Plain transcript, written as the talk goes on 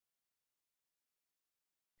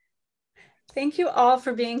Thank you all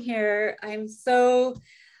for being here. I'm so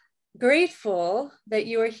grateful that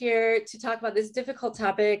you are here to talk about this difficult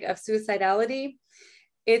topic of suicidality.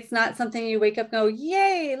 It's not something you wake up and go,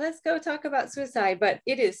 yay, let's go talk about suicide, but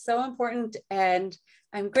it is so important, and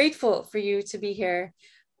I'm grateful for you to be here.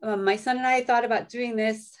 My son and I thought about doing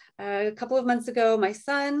this a couple of months ago. My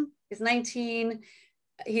son is 19.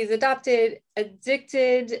 He's adopted,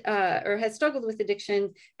 addicted, or has struggled with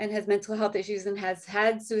addiction and has mental health issues and has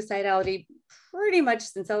had suicidality pretty much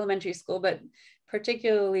since elementary school, but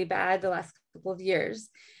particularly bad the last couple of years.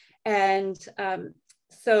 And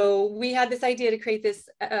so we had this idea to create this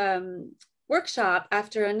workshop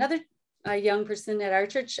after another young person at our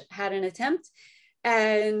church had an attempt.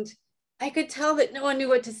 And I could tell that no one knew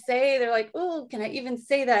what to say. They're like, oh, can I even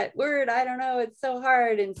say that word? I don't know, it's so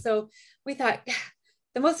hard. And so we thought,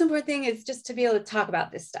 the most important thing is just to be able to talk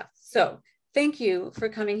about this stuff. So thank you for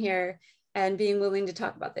coming here and being willing to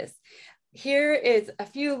talk about this. Here is a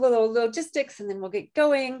few little logistics and then we'll get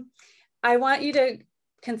going. I want you to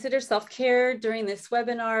consider self-care during this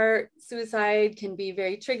webinar. Suicide can be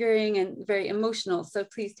very triggering and very emotional, so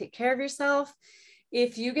please take care of yourself.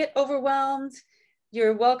 If you get overwhelmed,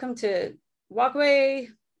 you're welcome to walk away,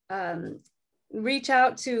 reach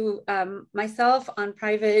out to myself on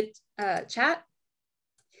private chat,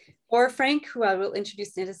 or Frank, who I will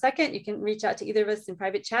introduce in a second. You can reach out to either of us in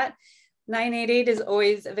private chat. 988 is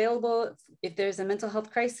always available. If there's a mental health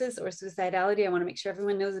crisis or suicidality, I want to make sure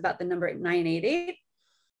everyone knows about the number 988.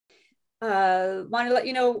 Want to let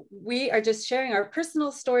you know, we are just sharing our personal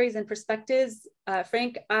stories and perspectives.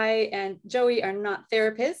 Frank, I, and Joey are not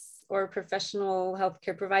therapists or professional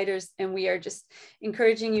healthcare providers, and we are just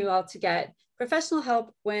encouraging you all to get professional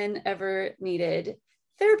help whenever needed.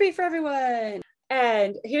 Therapy for everyone.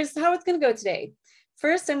 And here's how it's going to go today.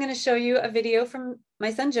 First, I'm going to show you a video from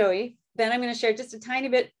my son, Joey. Then I'm going to share just a tiny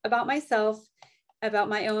bit about myself, about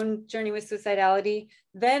my own journey with suicidality.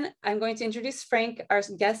 Then I'm going to introduce Frank, our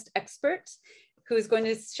guest expert, who is going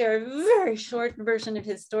to share a very short version of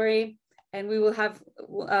his story. And we will have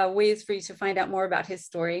ways for you to find out more about his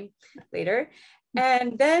story later.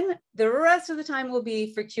 And then the rest of the time will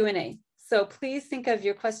be for Q&A. So please think of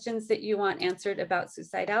your questions that you want answered about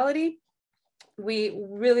suicidality. We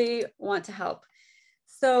really want to help.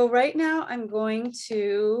 So right now I'm going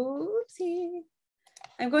to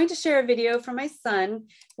share a video from my son.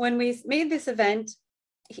 When we made this event,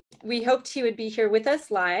 we hoped he would be here with us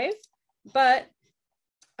live, but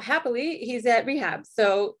happily he's at rehab.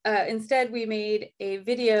 So instead we made a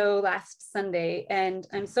video last Sunday, and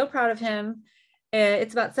I'm so proud of him.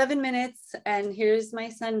 It's about 7 minutes, and here's my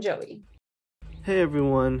son, Joey. Hey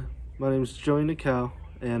everyone, my name is Joey Nakao.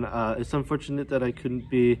 And it's unfortunate that I couldn't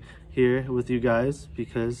be here with you guys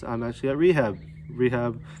because I'm actually at rehab.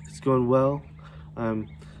 Rehab is going well. I'm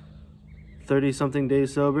 30-something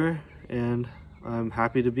days sober, and I'm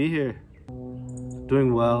happy to be here.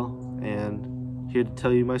 Doing well, and here to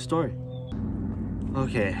tell you my story.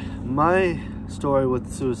 Okay, my story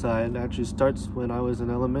with suicide actually starts when I was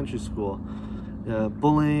in elementary school.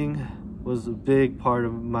 Bullying was a big part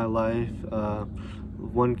of my life.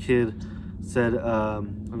 One kid said,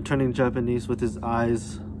 I'm turning Japanese with his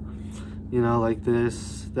eyes, you know, like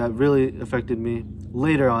this. That really affected me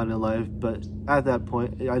later on in life, but at that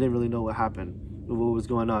point, I didn't really know what happened, what was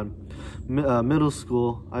going on. Middle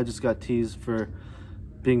school, I just got teased for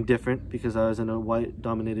being different because I was in a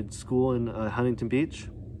white-dominated school in Huntington Beach.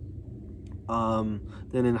 Then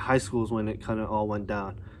in high school is when it kind of all went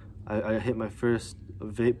down. I hit my first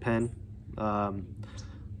vape pen.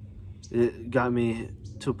 It got me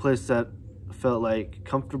to a place that felt like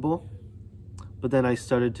comfortable, but then I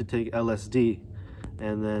started to take LSD,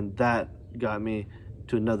 and then that got me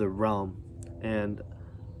to another realm. And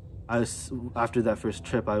after that first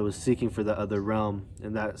trip, I was seeking for the other realm,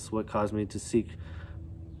 and that's what caused me to seek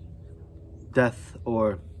death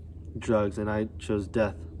or drugs, and I chose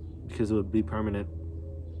death because it would be permanent.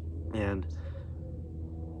 And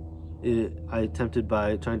I attempted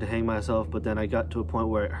by trying to hang myself, but then I got to a point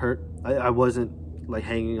where it hurt. I wasn't like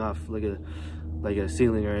hanging off like a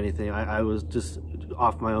ceiling or anything. I was just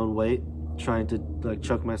off my own weight, trying to like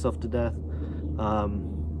choke myself to death,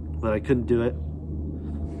 but I couldn't do it.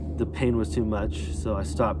 The pain was too much, so I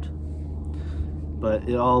stopped. But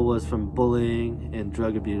it all was from bullying and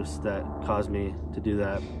drug abuse that caused me to do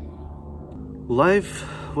that. Life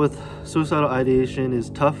with suicidal ideation is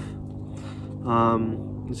tough.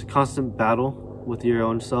 It's a constant battle with your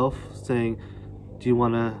own self, saying, do you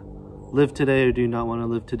want to live today or do you not want to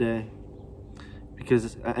live today?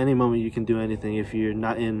 Because at any moment you can do anything if you're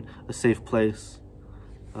not in a safe place.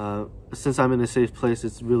 Since I'm in a safe place,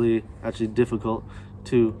 it's really actually difficult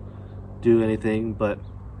to do anything, but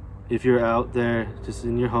if you're out there just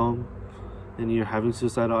in your home and you're having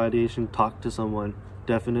suicidal ideation, talk to someone.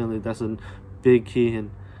 Definitely, that's a big key.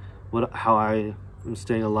 And how I am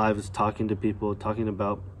staying alive is talking to people, talking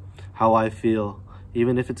about how I feel.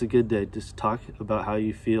 Even if it's a good day, just talk about how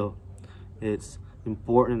you feel. It's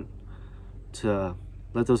important to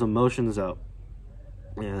let those emotions out.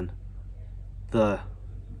 And the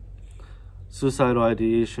suicidal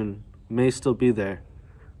ideation may still be there,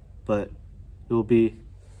 but it will be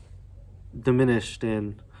diminished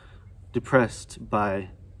and depressed by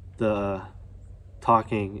the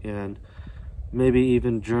talking, and maybe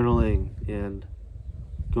even journaling and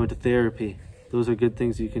going to therapy. Those are good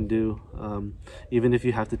things you can do. Even if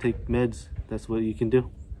you have to take meds, that's what you can do.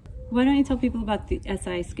 Why don't you tell people about the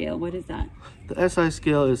SI scale? What is that? The SI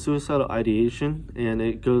scale is suicidal ideation, and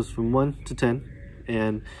it goes from 1 to 10.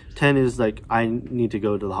 And 10 is like, I need to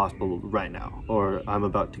go to the hospital right now, or I'm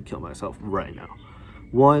about to kill myself right now.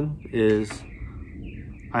 1 is,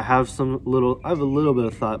 I have a little bit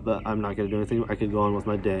of thought, but I'm not going to do anything. I could go on with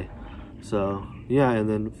my day. So, yeah, and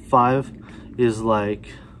then 5 is like,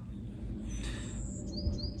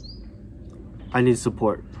 I need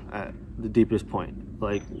support at the deepest point.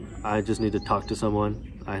 Like, I just need to talk to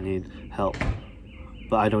someone. I need help.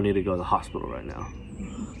 But I don't need to go to the hospital right now.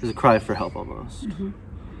 It's a cry for help almost. Mm-hmm.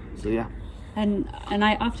 So, yeah. And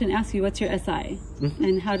I often ask you, what's your SI? Mm-hmm.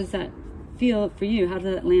 And how does that feel for you? How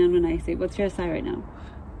does that land when I say, what's your SI right now?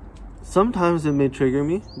 Sometimes it may trigger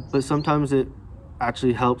me, but sometimes it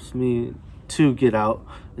actually helps me to get out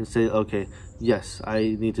and say, okay, yes,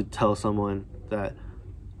 I need to tell someone that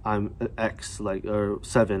I'm X, like, or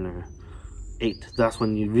 7 or 8. That's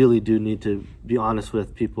when you really do need to be honest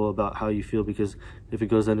with people about how you feel, because if it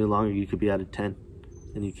goes any longer, you could be at a 10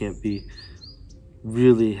 and you can't be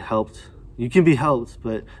really helped. You can be helped,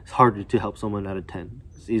 but it's harder to help someone at a 10.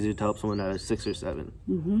 It's easier to help someone at a 6 or 7.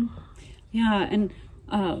 Mm-hmm. Yeah, and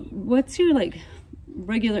what's your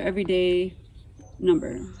regular everyday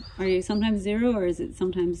number? Are you sometimes 0, or is it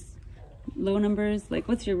sometimes low numbers? Like,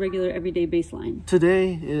 what's your regular everyday baseline?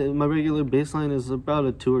 Today, my regular baseline is about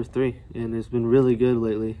a 2 or 3, and it's been really good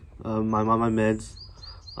lately. I'm on my meds.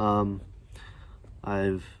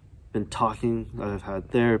 I've been talking. I've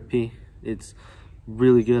had therapy. It's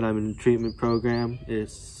really good. I'm in a treatment program.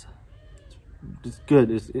 It's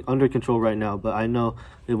good. It's under control right now, but I know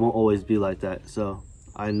it won't always be like that. So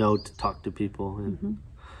I know to talk to people and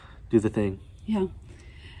do the thing. Yeah.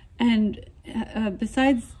 And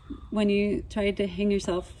besides when you tried to hang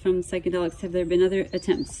yourself from psychedelics, have there been other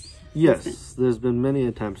attempts? Yes, there's been many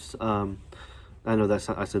attempts. I know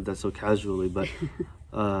I said that so casually, but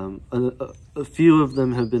a few of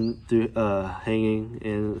them have been through hanging,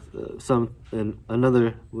 and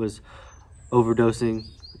another was overdosing,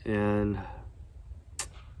 and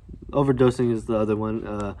overdosing is the other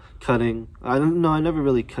one. Cutting. I don't know. I never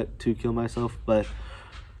really cut to kill myself, but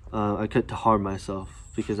I cut to harm myself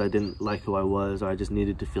because I didn't like who I was, or I just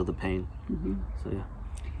needed to feel the pain. Mm-hmm. So yeah.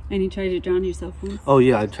 And you tried to drown yourself once? Oh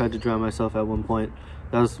yeah, I tried to drown myself at one point.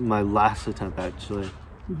 That was my last attempt, actually.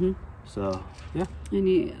 Mm-hmm. So yeah. And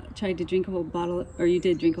you tried to drink a whole bottle, or you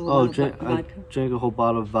did drink a whole bottle of vodka? I drank a whole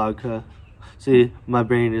bottle of vodka. See, my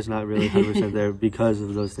brain is not really 100% there because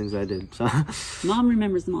of those things I did. So Mom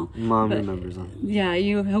remembers them all. Mom remembers them. Yeah,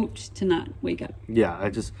 you hoped to not wake up. Yeah,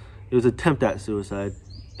 it was an attempt at suicide.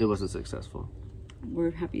 It wasn't successful.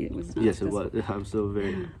 We're happy it was not Yes, successful. It was. I'm so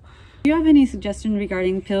very... Do you have any suggestion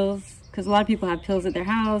regarding pills? Because a lot of people have pills at their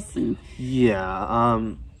house. And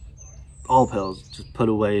yeah, all pills. Just put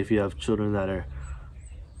away if you have children that are,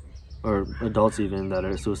 or adults even, that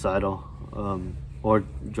are suicidal, or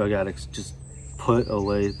drug addicts. Just put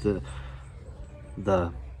away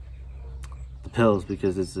the pills,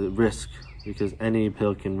 because it's a risk, because any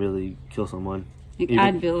pill can really kill someone. Like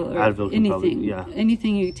Advil or Advil anything.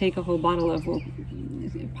 Anything you take a whole bottle of will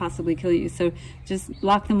possibly kill you. So just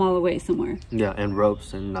lock them all away somewhere. Yeah, and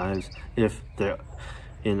ropes and knives if they're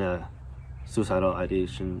in a suicidal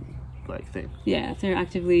ideation thing. Yeah, if they're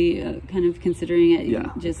actively kind of considering it.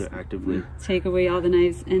 Yeah, just actively take away all the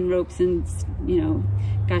knives and ropes, and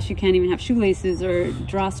gosh, you can't even have shoelaces or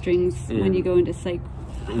drawstrings when you go into psych.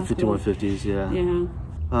 In 5150s, yeah.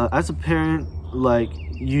 Yeah. As a parent,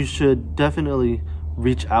 you should definitely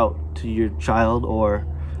reach out to your child or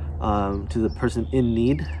to the person in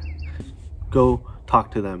need. Go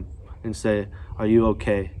talk to them and say, are you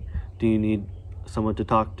okay? Do you need someone to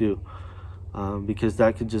talk to? Because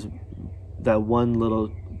that one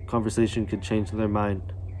little conversation could change their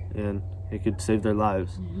mind, and it could save their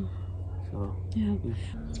lives. Mm-hmm. So yeah.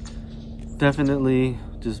 Definitely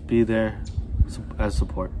just be there as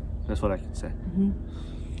support. That's what I can say.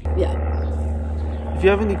 Mm-hmm. If you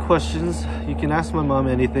have any questions, you can ask my mom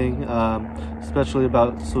anything, especially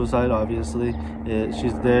about suicide, obviously.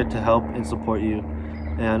 She's there to help and support you.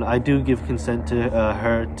 And I do give consent to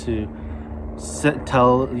her to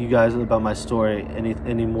tell you guys about my story,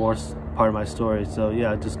 any more part of my story. So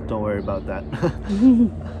yeah, just don't worry about that.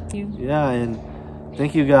 Yeah, and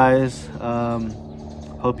thank you guys.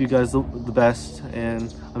 Hope you guys do the best,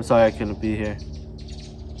 and I'm sorry I couldn't be here.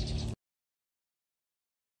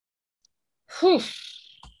 Whew.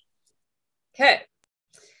 Okay.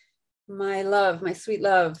 My love, my sweet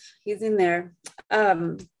love, he's in there.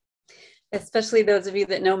 Especially those of you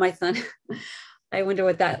that know my son. I wonder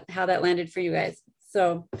how that landed for you guys.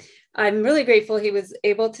 So I'm really grateful he was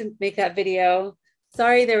able to make that video.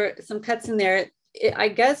 Sorry, there were some cuts in there. I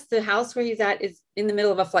guess the house where he's at is in the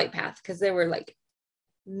middle of a flight path, because there were like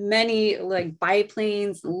many like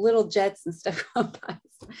biplanes, little jets and stuff going by.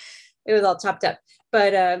 It was all chopped up.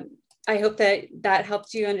 But I hope that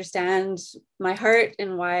helped you understand my heart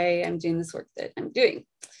and why I'm doing this work that I'm doing.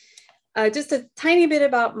 Just a tiny bit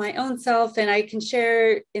about my own self, and I can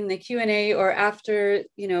share in the Q&A or after,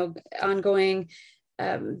 ongoing,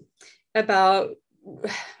 about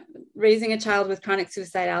raising a child with chronic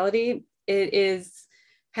suicidality. It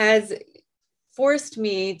has forced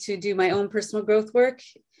me to do my own personal growth work.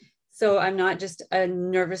 So I'm not just a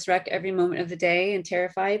nervous wreck every moment of the day and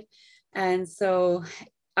terrified. And so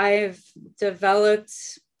I've developed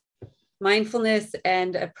mindfulness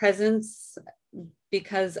and a presence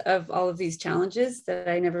because of all of these challenges that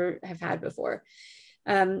I never have had before.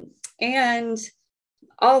 And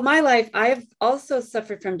all my life, I've also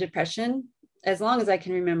suffered from depression as long as I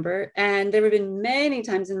can remember. And there have been many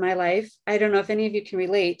times in my life, I don't know if any of you can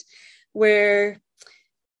relate, where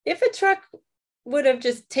if a truck would have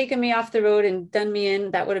just taken me off the road and done me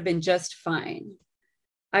in, that would have been just fine.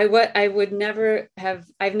 I've never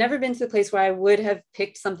been to the place where I would have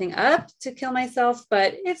picked something up to kill myself.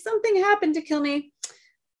 But if something happened to kill me,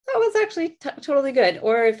 that was actually totally good.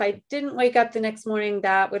 Or if I didn't wake up the next morning,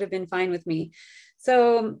 that would have been fine with me.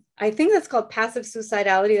 So I think that's called passive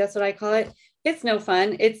suicidality. That's what I call it. It's no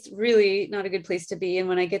fun. It's really not a good place to be. And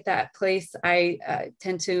when I get that place, I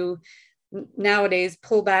tend to nowadays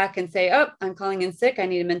pull back and say, oh, I'm calling in sick. I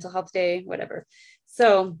need a mental health day, whatever.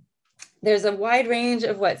 So there's a wide range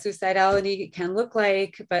of what suicidality can look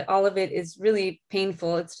like, but all of it is really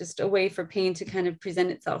painful. It's just a way for pain to kind of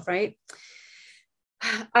present itself, right?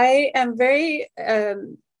 I am very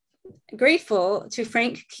grateful to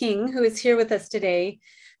Frank King, who is here with us today.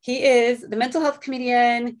 He is the mental health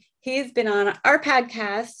comedian. He's been on our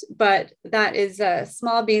podcast, but that is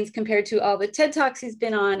small beans compared to all the TED Talks he's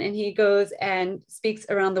been on. And he goes and speaks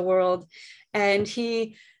around the world. And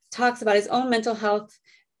he talks about his own mental health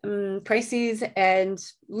crises and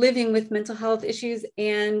living with mental health issues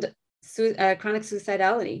and chronic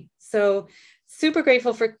suicidality. So super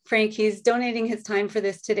grateful for Frank. He's donating his time for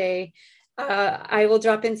this today. I will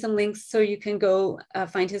drop in some links so you can go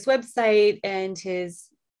find his website and his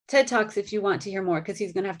TED Talks if you want to hear more, because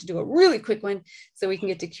he's going to have to do a really quick one so we can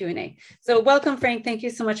get to Q&A. So welcome, Frank. Thank you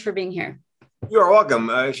so much for being here. You're welcome.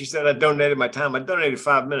 She said I donated my time. I donated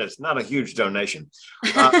 5 minutes. Not a huge donation.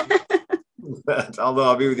 Although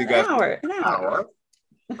I'll be with you guys an hour.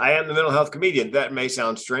 I am the mental health comedian. That may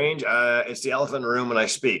sound strange. It's the elephant in the room when I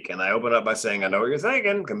speak. And I open up by saying, I know what you're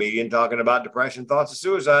thinking. Comedian talking about depression, thoughts of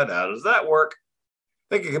suicide. How does that work?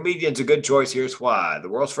 I think a comedian's a good choice. Here's why. The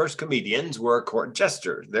world's first comedians were court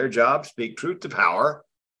jesters. Their job, speak truth to power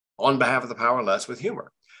on behalf of the powerless with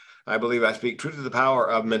humor. I believe I speak truth to the power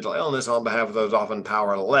of mental illness on behalf of those often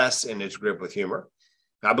powerless in its grip with humor.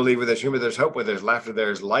 I believe where there's humor, there's hope. Where there's laughter,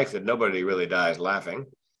 there's life, that nobody really dies laughing.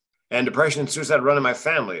 And depression and suicide run in my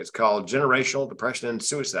family. It's called generational depression and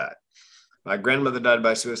suicide. My grandmother died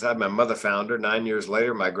by suicide. My mother found her. 9 years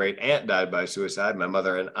later, my great aunt died by suicide. My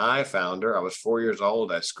mother and I found her. I was 4 years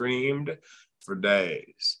old. I screamed for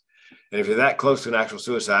days. And if you're that close to an actual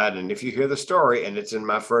suicide, and if you hear the story, and it's in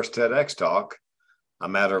my first TEDx talk, A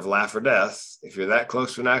Matter of Life or Death, if you're that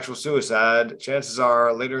close to an actual suicide, chances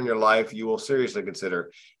are later in your life, you will seriously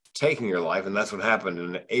consider taking your life. And that's what happened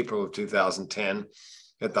in April of 2010.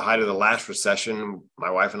 At the height of the last recession, my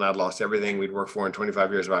wife and I had lost everything we'd worked for in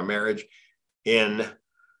 25 years of our marriage in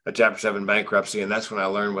a Chapter 7 bankruptcy. And that's when I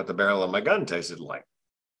learned what the barrel of my gun tasted like.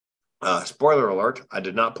 Spoiler alert, I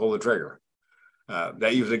did not pull the trigger.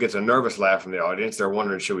 That usually gets a nervous laugh from the audience. They're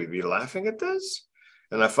wondering, should we be laughing at this?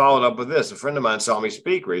 And I followed up with this. A friend of mine saw me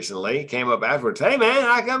speak recently, came up afterwards. Hey, man,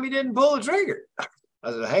 how come you didn't pull the trigger?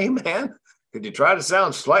 I said, hey, man, could you try to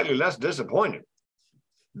sound slightly less disappointed?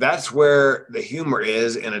 That's where the humor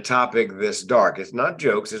is in a topic this dark. It's not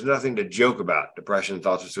jokes. There's nothing to joke about: depression,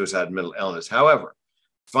 thoughts of suicide, and mental illness. However,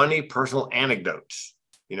 funny personal anecdotes,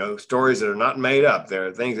 stories that are not made up. There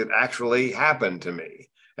are things that actually happened to me.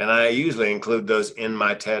 And I usually include those in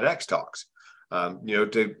my TEDx talks.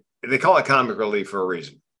 They call it comic relief for a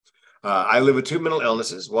reason. I live with two mental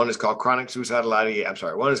illnesses. One is called chronic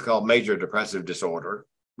suicidality. One is called major depressive disorder,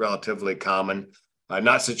 relatively common,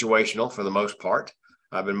 not situational for the most part.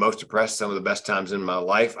 I've been most depressed some of the best times in my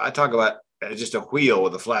life. I talk about just a wheel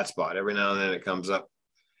with a flat spot. Every now and then it comes up.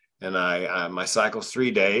 And my cycle's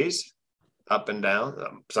 3 days, up and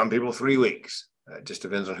down. Some people 3 weeks. It just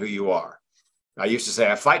depends on who you are. I used to say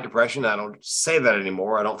I fight depression. I don't say that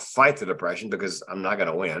anymore. I don't fight the depression because I'm not going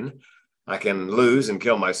to win. I can lose and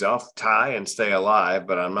kill myself, tie and stay alive,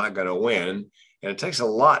 but I'm not going to win. And it takes a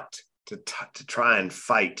lot to try and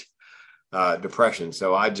fight depression.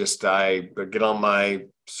 So I get on my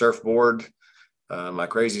surfboard, my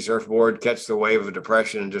crazy surfboard, catch the wave of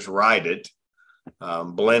depression and just ride it,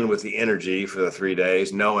 blend with the energy for the 3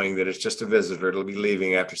 days, knowing that it's just a visitor. It'll be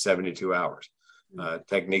leaving after 72 hours.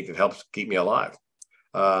 Technique that helps keep me alive.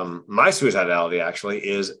 My suicidality actually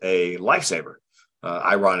is a lifesaver.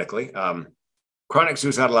 Ironically, chronic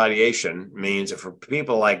suicidal ideation means that for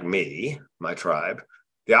people like me, my tribe,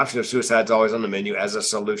 the option of suicide is always on the menu as a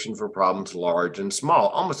solution for problems large and small,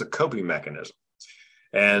 almost a coping mechanism.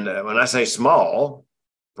 And when I say small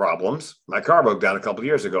problems, my car broke down a couple of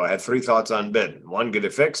years ago. I had 3 thoughts unbidden: 1, get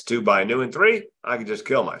it fixed; 2, buy new; and 3, I could just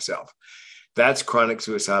kill myself. That's chronic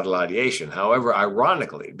suicidal ideation. However,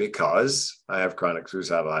 ironically, because I have chronic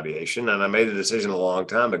suicidal ideation and I made a decision a long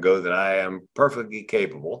time ago that I am perfectly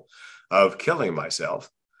capable of killing myself,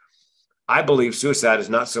 I believe suicide is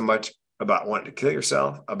not so much about wanting to kill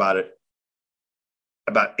yourself, about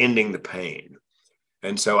ending the pain.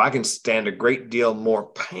 And so I can stand a great deal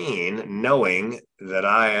more pain knowing that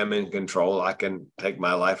I am in control. I can take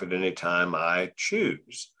my life at any time I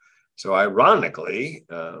choose. So ironically,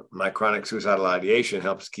 my chronic suicidal ideation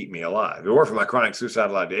helps keep me alive. If it weren't for my chronic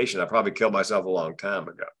suicidal ideation, I probably killed myself a long time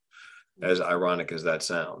ago, as ironic as that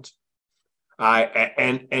sounds.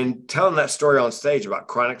 And telling that story on stage about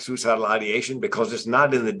chronic suicidal ideation, because it's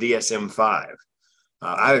not in the DSM-5.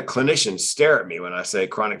 I have clinicians stare at me when I say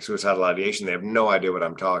chronic suicidal ideation. They have no idea what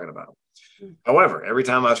I'm talking about. However, every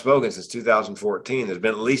time I've spoken since 2014, there's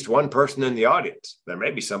been at least one person in the audience. There may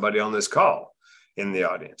be somebody on this call in the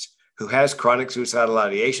audience who has chronic suicidal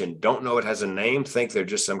ideation, don't know it has a name, think they're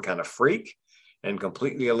just some kind of freak, and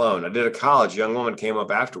completely alone. I did a college, young woman came up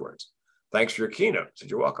afterwards. Thanks for your keynote. I said,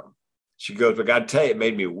 you're welcome. She goes, but God tell you, it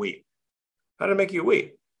made me weep. How did it make you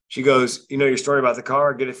weep? She goes, your story about the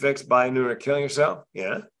car, get it fixed, buy a new one, or killing yourself?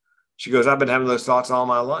 Yeah. She goes, I've been having those thoughts all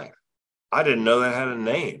my life. I didn't know that had a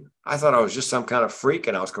name. I thought I was just some kind of freak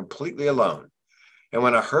and I was completely alone. And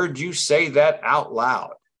when I heard you say that out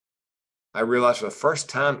loud, I realized for the first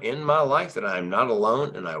time in my life that I am not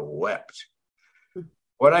alone, and I wept.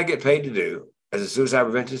 What I get paid to do as a suicide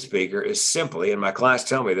prevention speaker is simply, and my clients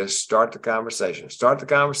tell me this, start the conversation. Start the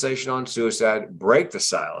conversation on suicide, break the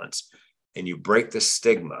silence, and you break the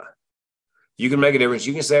stigma. You can make a difference.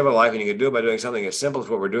 You can save a life, and you can do it by doing something as simple as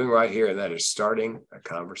what we're doing right here, and that is starting a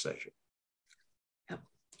conversation. Yep.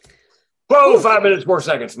 Whoa, 5 minutes, 4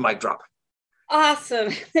 seconds, mic drop.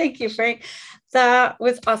 Awesome. Thank you, Frank. That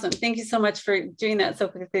was awesome. Thank you so much for doing that so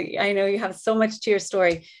quickly. I know you have so much to your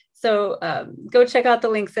story. So go check out the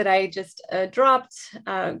links that I just dropped.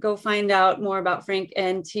 Go find out more about Frank,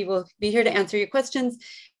 and he will be here to answer your questions.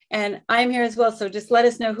 And I'm here as well. So just let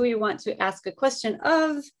us know who you want to ask a question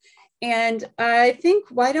of. And I think,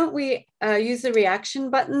 why don't we use the reaction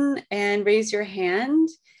button and raise your hand?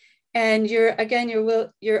 And you're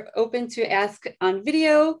open to ask on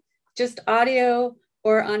video, just audio,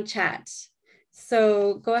 or on chat.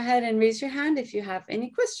 So go ahead and raise your hand if you have any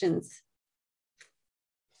questions.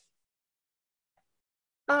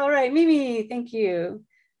 All right, Mimi, thank you.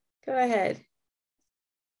 Go ahead.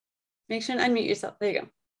 Make sure and unmute yourself. There you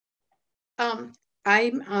go.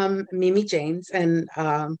 I'm Mimi James, and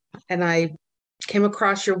I came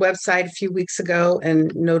across your website a few weeks ago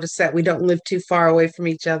and noticed that we don't live too far away from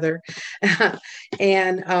each other.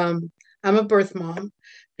 And I'm a birth mom.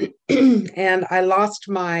 And I lost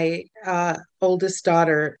my oldest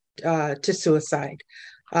daughter to suicide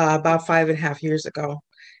about 5.5 years ago.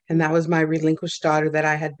 And that was my relinquished daughter that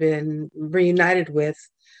I had been reunited with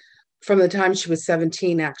from the time she was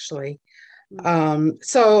 17, actually.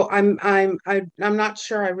 So I'm not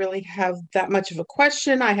sure I really have that much of a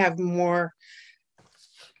question. I have more,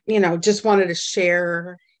 just wanted to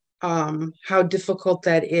share how difficult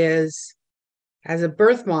that is as a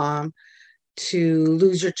birth mom, to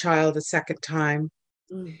lose your child a second time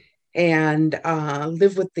Mm. and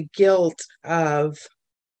live with the guilt of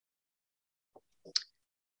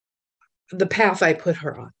the path I put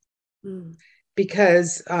her on. Mm.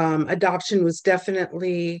 Because adoption was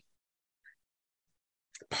definitely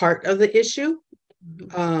part of the issue.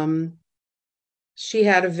 She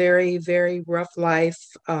had a very, very rough life.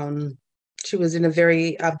 She was in a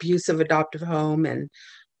very abusive adoptive home and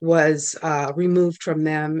was removed from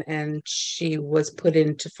them, and she was put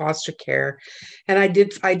into foster care. And I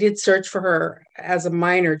did search for her as a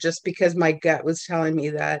minor just because my gut was telling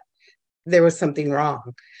me that there was something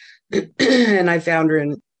wrong. And I found her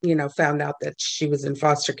and found out that she was in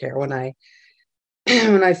foster care when I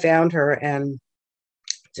when I found her. And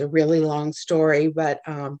it's a really long story, but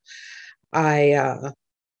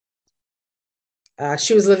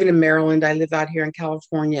she was living in Maryland. I live out here in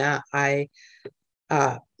California. I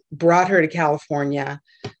brought her to California.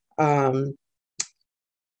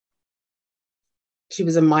 She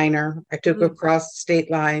was a minor. I took her across state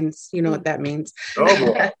lines. You know what that means. Oh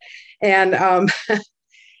boy. And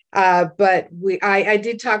but I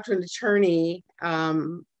did talk to an attorney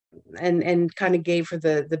and kind of gave her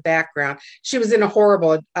the background. She was in a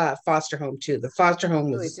horrible foster home too. The foster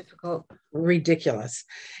home was really difficult, ridiculous.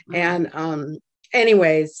 And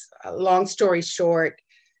anyways, long story short,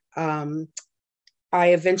 I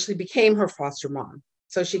eventually became her foster mom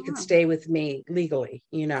so she could stay with me legally,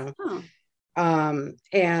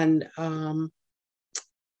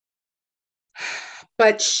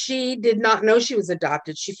 but she did not know she was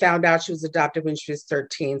adopted. She found out she was adopted when she was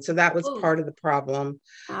 13. So that was part of the problem.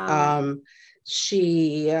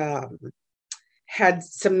 She had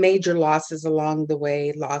some major losses along the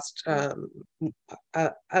way, lost a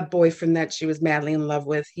boyfriend that she was madly in love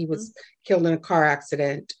with. He was killed in a car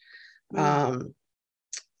accident.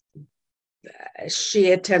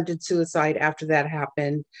 She attempted suicide after that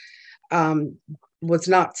happened, was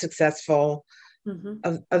not successful.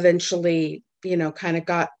 Eventually, kind of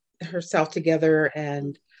got herself together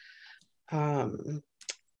and,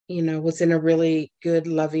 was in a really good,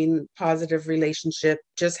 loving, positive relationship,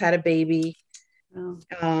 just had a baby.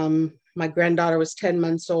 My granddaughter was 10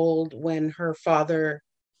 months old when her father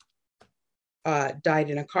died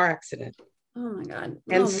in a car accident. Oh my God.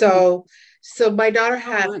 And so my daughter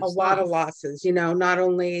had a lot of losses, not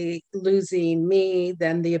only losing me,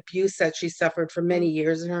 then the abuse that she suffered for many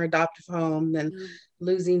years in her adoptive home, then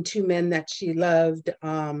losing two men that she loved.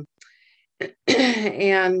 And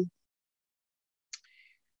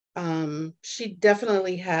she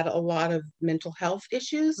definitely had a lot of mental health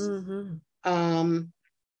issues. And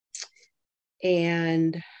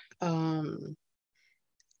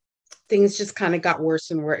things just kind of got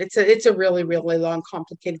worse and worse. It's a really, really long,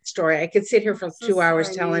 complicated story. I could sit here for 2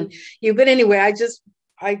 hours telling you, but anyway, I just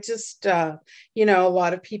a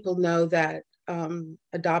lot of people know that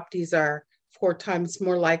adoptees are 4 times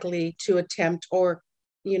more likely to attempt or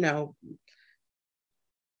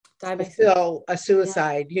fulfill a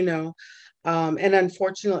suicide. And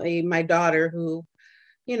unfortunately, my daughter, who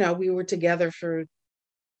we were together for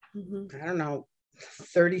I don't know,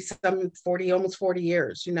 40 almost 40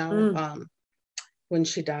 years, when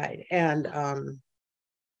she died. And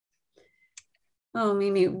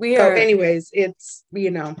Mimi, anyways, it's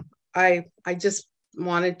I just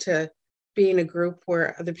wanted to be in a group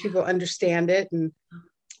where other people understand it and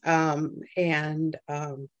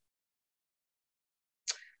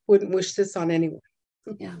wouldn't wish this on anyone.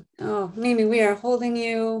 Mimi, we are holding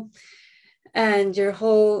you and your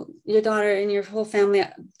daughter and your whole family.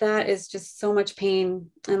 That is just so much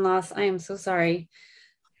pain and loss. I am so sorry.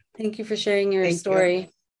 Thank you for sharing your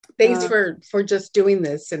story. Thanks for just doing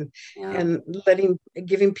this and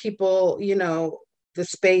giving people, the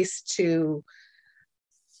space to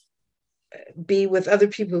be with other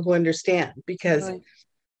people who understand, because,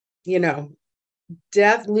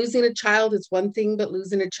 losing a child is one thing, but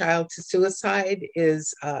losing a child to suicide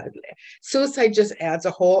is suicide just adds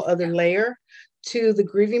a whole other layer to the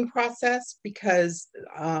grieving process, because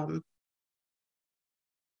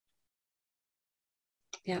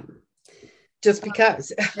just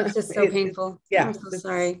because it's just so painful. I'm so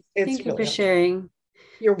sorry. Thank you for sharing.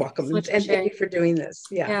 You're welcome. And thank you for doing this.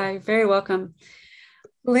 You're very welcome.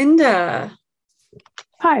 Linda.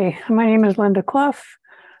 Hi, my name is Linda Clough.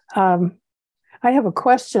 I have a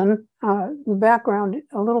question, the background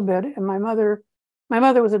a little bit. And my mother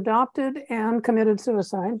was adopted and committed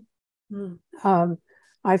suicide.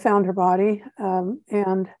 I found her body,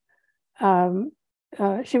 and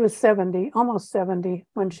she was 70, almost 70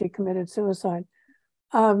 when she committed suicide.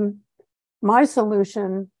 My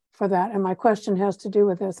solution for that, and my question has to do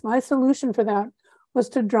with this, my solution for that was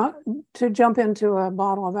to jump into a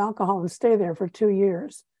bottle of alcohol and stay there for 2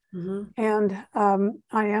 years. And I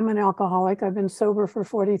am an alcoholic. I've been sober for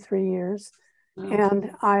 43 years.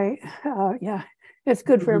 And yeah, it's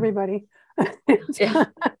good for everybody. Yeah.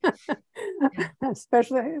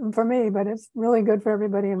 Especially for me, but it's really good for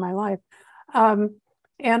everybody in my life.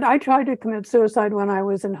 And I tried to commit suicide when I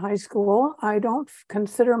was in high school. I don't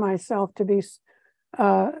consider myself to be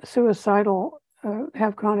suicidal,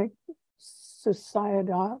 have chronic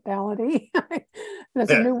suicidality.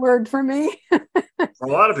 That's a new word for me. For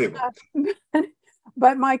a lot of people.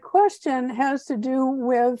 But my question has to do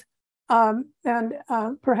with, and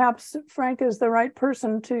perhaps Frank is the right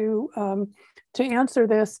person to answer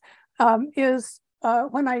this, is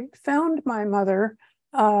when I found my mother,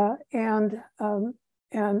 and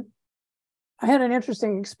I had an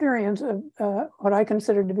interesting experience of what I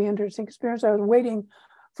considered to be an interesting experience. I was waiting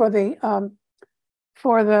for the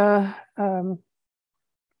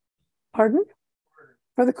pardon?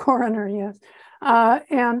 For the coroner, yes.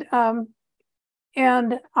 And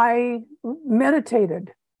I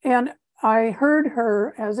meditated, and I heard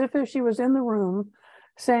her as if she was in the room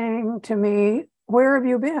saying to me, "Where have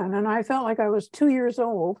you been?" And I felt like I was 2 years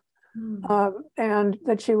old, and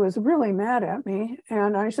that she was really mad at me.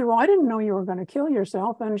 And I said, "Well, I didn't know you were going to kill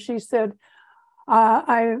yourself." And she said,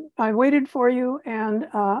 I waited for you, and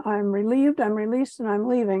I'm relieved, I'm released, and I'm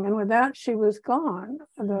leaving." And with that, she was gone.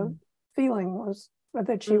 The feeling was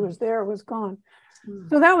that she was there was gone.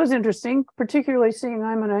 So that was interesting, particularly seeing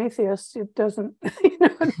I'm an atheist. It doesn't,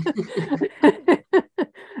 and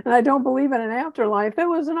I don't believe in an afterlife. It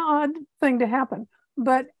was an odd thing to happen.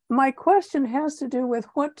 But my question has to do with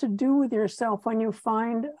what to do with yourself when you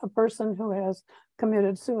find a person who has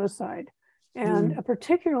committed suicide, and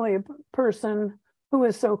particularly a person who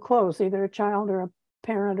is so close, either a child or a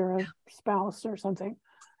parent or a spouse or something.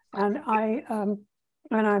 And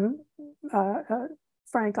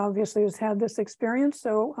Frank obviously has had this experience,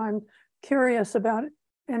 so I'm curious about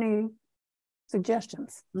any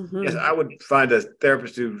suggestions. Yes, I would find a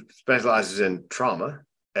therapist who specializes in trauma,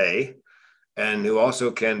 and who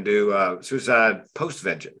also can do suicide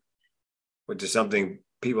postvention, which is something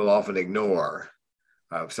people often ignore.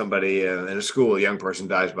 Somebody in a school, a young person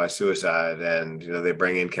dies by suicide, and they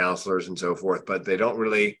bring in counselors and so forth, but they don't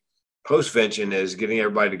really. Postvention is getting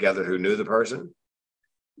everybody together who knew the person,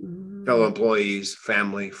 fellow employees,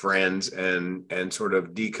 family, friends, and sort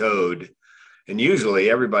of decode. And usually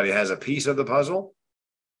everybody has a piece of the puzzle.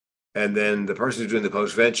 And then the person who's doing the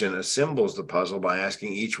postvention assembles the puzzle by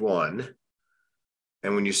asking each one.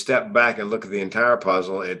 And when you step back and look at the entire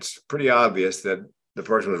puzzle, it's pretty obvious that the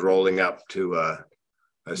person was rolling up to a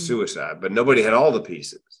suicide, but nobody had all the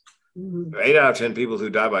pieces. 8 out of 10 people who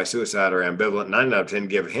die by suicide are ambivalent. 9 out of 10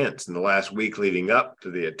 give hints in the last week leading up to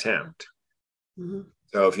the attempt.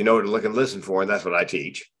 So if you know what to look and listen for, and that's what I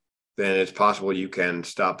teach, then it's possible you can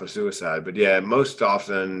stop a suicide. But yeah, most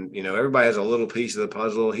often, everybody has a little piece of the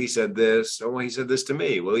puzzle. He said this, oh, well, he said this to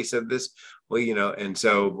me. Well, he said this, well, and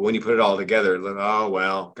so when you put it all together, oh,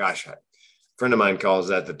 well, gosh, a friend of mine calls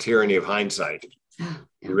that the tyranny of hindsight.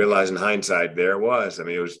 You realize in hindsight, there it was. I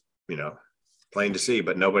mean, it was, plain to see,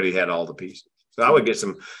 but nobody had all the pieces. So I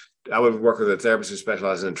would work with a therapist who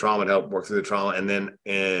specializes in trauma to help work through the trauma, and then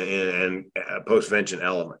in a postvention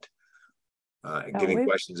element, getting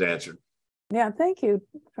questions answered. Yeah, thank you,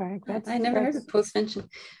 Frank. I never heard of postvention.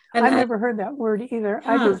 I've never heard that word either.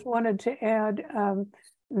 I just wanted to add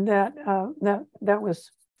that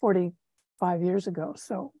was 45 years ago.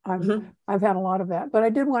 So I've had a lot of that. But I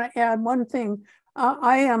did want to add one thing.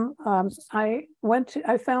 I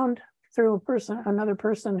found through another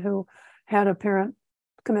person who had a parent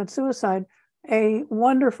commit suicide, a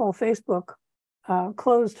wonderful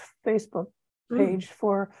closed Facebook page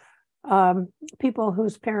for people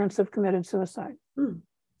whose parents have committed suicide.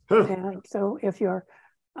 And so if you're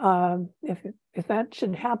if that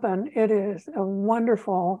should happen, it is a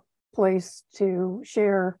wonderful place to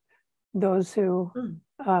share those who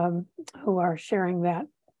are sharing that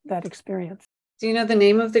experience. Do you know the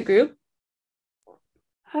name of the group?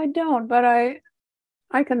 I don't, but I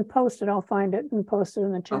can post it. I'll find it and post it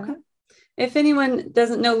in the chat. Okay. If anyone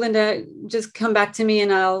doesn't know Linda, just come back to me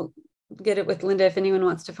and I'll get it with Linda if anyone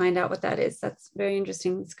wants to find out what that is. That's very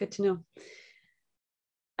interesting. It's good to know.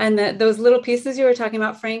 And those little pieces you were talking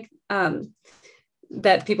about, Frank,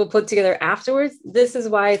 that people put together afterwards, this is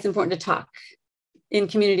why it's important to talk in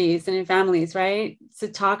communities and in families, right? To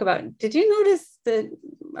talk about, did you notice that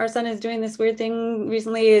our son is doing this weird thing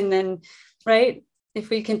recently? And then, right? If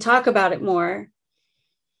we can talk about it more,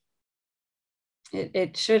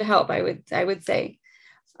 it should help, I would say.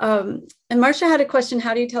 And Marcia had a question: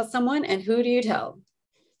 how do you tell someone, and who do you tell?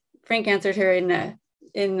 Frank answered her in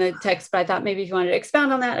the text, but I thought maybe if you wanted to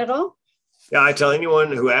expound on that at all. Yeah, I tell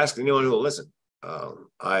anyone who asks, anyone who will listen.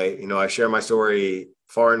 I share my story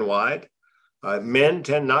far and wide. Men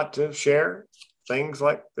tend not to share things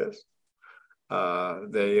like this.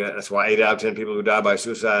 That's why 8 out of 10 people who die by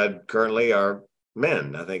suicide currently are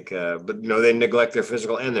men, I think. But they neglect their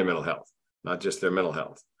physical and their mental health, not just their mental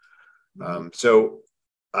health. So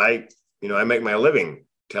I make my living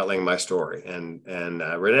telling my story, and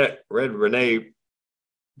I read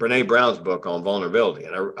Brene Brown's book on vulnerability,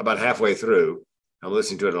 and about halfway through, I'm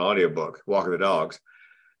listening to it, an audiobook, Walking the Dogs.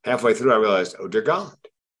 Halfway through, I realized, oh dear God,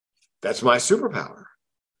 that's my superpower.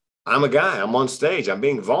 I'm a guy. I'm on stage. I'm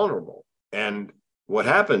being vulnerable. And what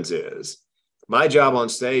happens is my job on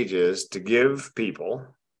stage is to give people,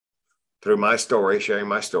 through my story, sharing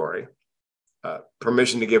my story,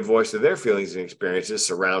 permission to give voice to their feelings and experiences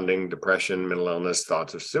surrounding depression, mental illness,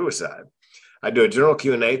 thoughts of suicide. I do a general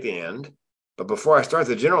Q&A at the end. But before I start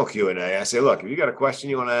the general Q&A, I say, look, if you got a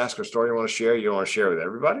question you want to ask or a story you want to share, you want to share with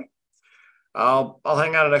everybody, I'll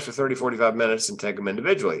hang out an extra 30, 45 minutes and take them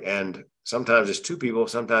individually. And sometimes it's 2 people,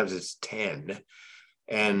 sometimes it's 10.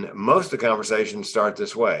 And most of the conversations start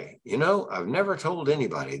this way. I've never told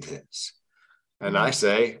anybody this. And I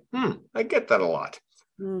say, I get that a lot.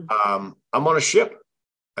 I'm on a ship.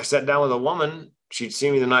 I sat down with a woman. She'd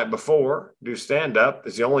seen me the night before do stand-up.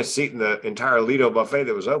 It's the only seat in the entire Lido buffet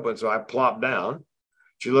that was open, so I plopped down.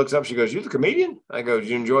 She looks up. She goes, "You the comedian?" I go, "Did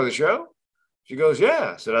you enjoy the show?" She goes,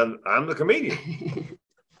 "Yeah." I said, I'm the comedian.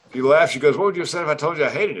 She laughed. She goes, "What would you have said if I told you I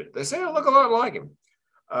hated it?" They say I look a lot like him.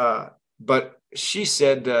 But she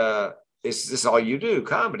said, "Is this all you do,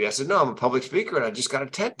 comedy?" I said, "No, I'm a public speaker, and I just got a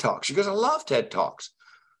TED Talk." She goes, "I love TED Talks.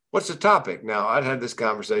 What's the topic?" Now, I'd had this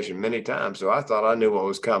conversation many times, so I thought I knew what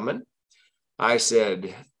was coming. I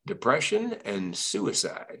said, depression and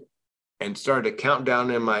suicide, and started to count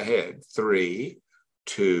down in my head. 3,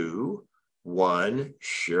 2, 1.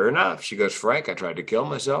 Sure enough, she goes, "Frank, I tried to kill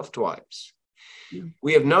myself twice."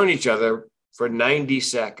 We have known each other for 90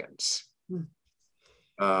 seconds.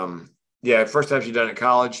 First time she'd done it at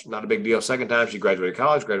college, not a big deal. Second time she graduated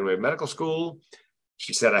college, graduated medical school.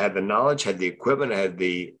 She said I had the knowledge, had the equipment, I had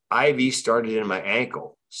the IV started in my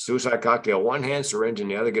ankle. Suicide cocktail, one hand, syringe in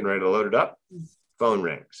the other, getting ready to load it up. Phone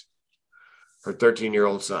rings. Her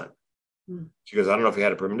 13-year-old son. She goes, "I don't know if he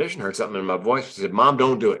had a premonition," heard something in my voice. She said, "Mom,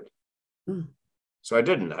 don't do it." So I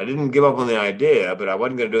didn't give up on the idea, but I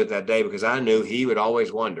wasn't going to do it that day because I knew he would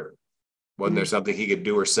always wonder, wasn't there something he could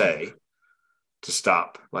do or say to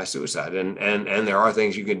stop my suicide? And there are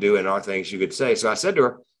things you can do and are things you could say. So I said to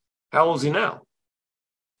her, "How old is he now?"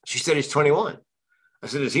 She said, "He's 21. I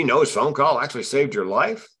said, "Does he know his phone call actually saved your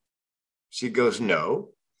life?" She goes,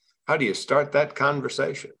 "No." How do you start that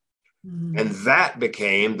conversation? And that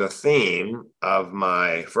became the theme of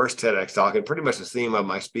my first TEDx talk, and pretty much the theme of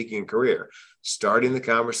my speaking career, starting the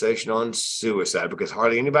conversation on suicide, because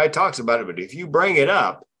hardly anybody talks about it. But if you bring it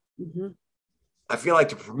up, I feel like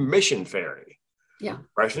the permission fairy. Yeah.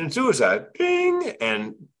 Depression and suicide, ding,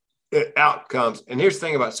 and it out comes. And here's the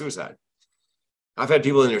thing about suicide. I've had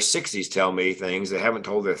people in their 60s tell me things they haven't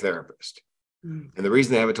told their therapist. And the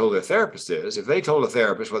reason they haven't told their therapist is if they told a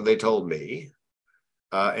therapist what they told me,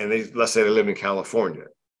 and let's say they live in California,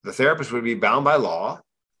 the therapist would be bound by law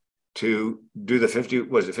to do the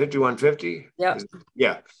 5150?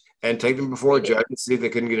 Yeah. And take them before a judge and see if they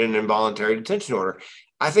couldn't get an involuntary detention order.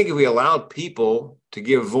 I think if we allowed people to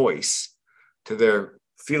give voice to their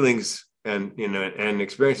feelings and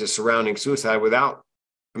experiences surrounding suicide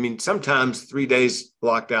sometimes 3 days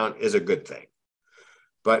lockdown is a good thing,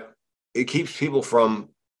 but it keeps people from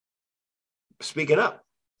speaking up.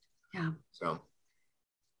 Yeah. So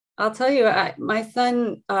I'll tell you, my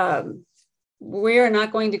son, we are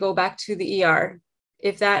not going to go back to the ER.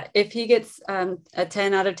 If he gets a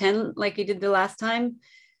 10 out of 10, like he did the last time,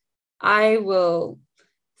 I will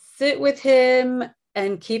sit with him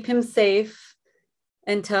and keep him safe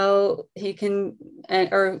until he can,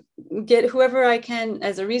 or get whoever I can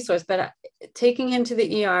as a resource. But taking him to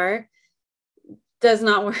the ER does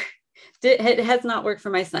not work. It has not worked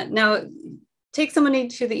for my son. Now, take somebody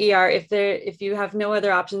to the ER if you have no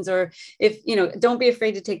other options, or don't be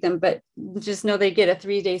afraid to take them, but just know they get a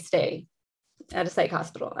 3-day stay at a psych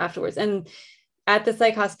hospital afterwards. And at the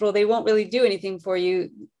psych hospital, they won't really do anything for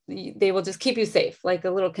you. They will just keep you safe, like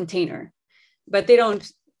a little container, but they don't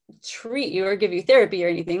treat you or give you therapy or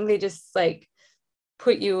anything. They just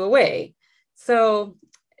put you away. So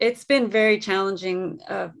it's been very challenging.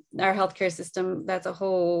 Our healthcare system, that's a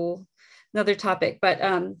whole another topic, but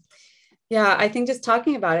yeah, I think just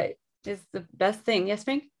talking about it is the best thing. Yes,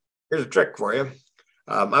 Frank? Here's a trick for you.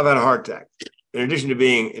 I've had a heart attack. In addition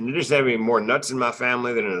to having more nuts in my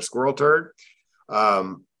family than in a squirrel turd, my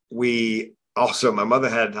mother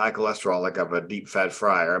had high cholesterol, like of a deep fat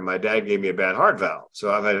fryer, and my dad gave me a bad heart valve.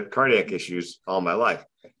 So I've had cardiac issues all my life.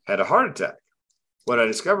 Had a heart attack. What I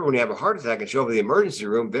discovered when you have a heart attack and show up at the emergency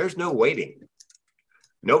room, there's no waiting.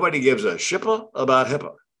 Nobody gives a shippa about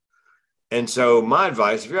HIPAA. And so my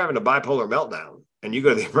advice, if you're having a bipolar meltdown and you go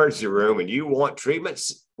to the emergency room and you want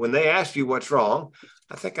treatments, when they ask you what's wrong,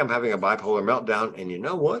 I think I'm having a bipolar meltdown. And you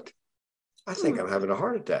know what? I think I'm having a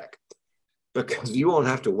heart attack, because you won't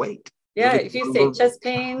have to wait. Yeah, if you say chest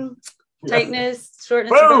pain, tightness,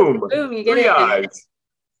 shortness, boom, you get it. Eyes.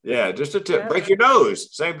 Yeah, just a tip. Yeah. Break your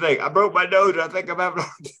nose. Same thing. I broke my nose. I think I'm having a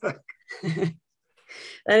heart attack.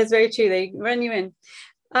 That is very true. They run you in.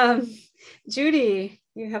 Judy,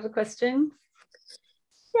 you have a question?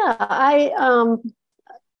 Yeah,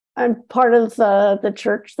 I'm part of the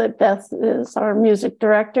church that Beth is our music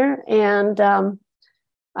director, and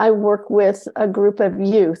I work with a group of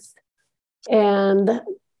youth, and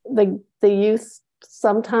the youth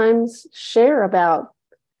sometimes share about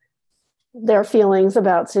their feelings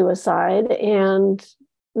about suicide. And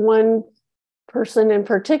one person in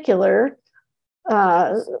particular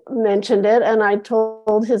mentioned it, and I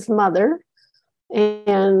told his mother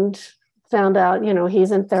and found out,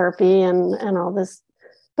 he's in therapy and all this.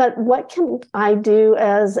 But what can I do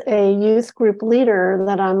as a youth group leader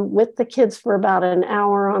that I'm with the kids for about an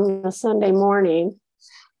hour on a Sunday morning?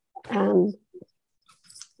 And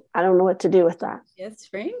I don't know what to do with that. Yes,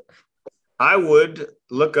 Frank? I would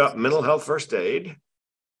look up mental health first aid.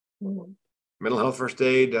 Mental health first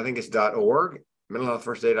aid, I think it's .org,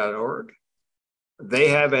 mentalhealthfirstaid.org. They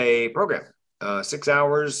have a program, 6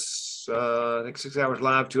 hours, I think 6 hours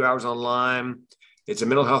live, 2 hours online. It's a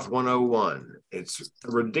mental health 101. It's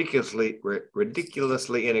ridiculously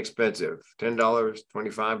inexpensive. $10,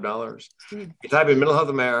 $25. You type in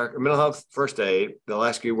mental health first aid. They'll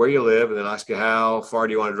ask you where you live, and then ask you how far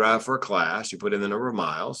do you want to drive for a class. You put in the number of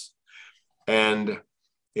miles, and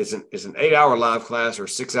it's an 8 hour live class, or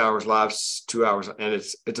 6 hours live, 2 hours, and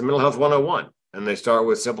it's a mental health 101. And they start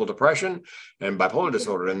with simple depression and bipolar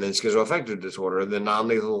disorder, and then schizoaffective disorder, and then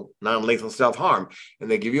non-lethal self-harm. And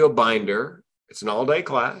they give you a binder. It's an all-day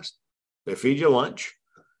class. They feed you lunch.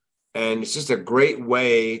 And it's just a great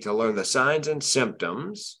way to learn the signs and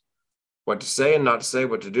symptoms, what to say and not to say,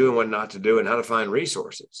 what to do and what not to do, and how to find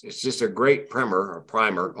resources. It's just a great primer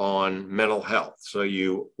on mental health. So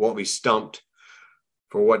you won't be stumped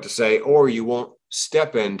for what to say, or you won't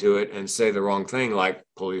step into it and say the wrong thing, like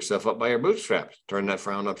pull yourself up by your bootstraps, turn that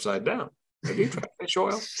frown upside down. Have you tried fish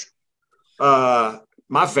oil?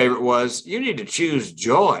 My favorite was, you need to choose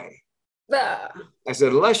joy. I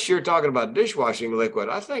said, unless you're talking about dishwashing liquid,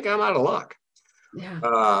 I think I'm out of luck. Yeah.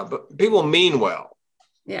 But people mean well.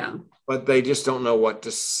 Yeah. But they just don't know what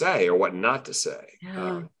to say or what not to say.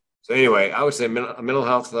 Yeah. So anyway, I would say mental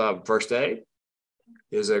health first aid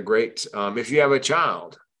is a great, if you have a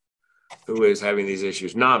child who is having these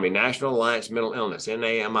issues, NAMI, National Alliance Mental Illness,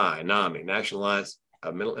 NAMI, NAMI, National Alliance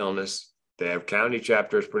of Mental Illness. They have county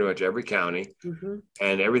chapters, pretty much every county,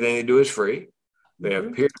 and everything they do is free. They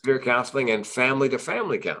have peer-to-peer counseling and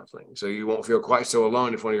family-to-family counseling. So you won't feel quite so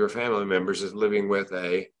alone if one of your family members is living with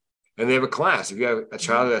and they have a class. If you have a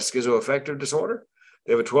child that has schizoaffective disorder,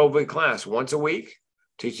 they have a 12-week class once a week,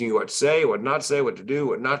 teaching you what to say, what not to say, what to do,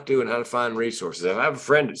 what not to do, and how to find resources. I have a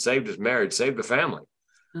friend that saved his marriage, saved the family.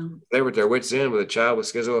 They were at their wits' end with a child with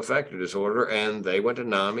schizoaffective disorder, and they went to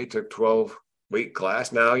NAMI, took 12-week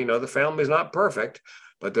class. Now, the family's not perfect,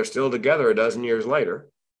 but they're still together a dozen years later.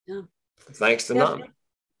 Yeah. Thanks to NAMI.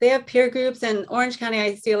 They have peer groups in Orange County.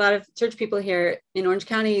 I see a lot of church people here in Orange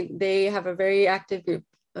County. They have a very active group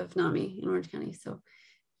of NAMI in Orange County. So,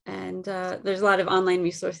 and there's a lot of online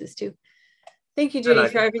resources too. Thank you, Judy,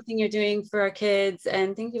 for everything you're doing for our kids.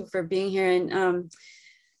 And thank you for being here and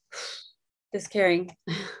this caring.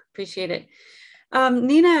 Appreciate it.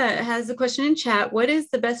 Nina has a question in chat. What is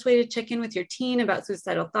the best way to check in with your teen about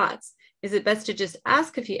suicidal thoughts? Is it best to just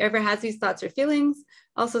ask if he ever has these thoughts or feelings?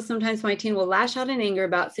 Also, sometimes my teen will lash out in anger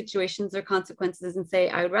about situations or consequences and say,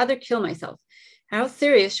 I would rather kill myself. How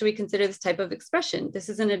serious should we consider this type of expression? This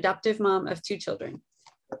is an adoptive mom of 2 children.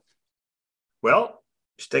 Well,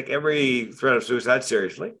 just take every threat of suicide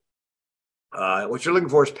seriously. What you're looking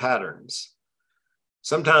for is patterns.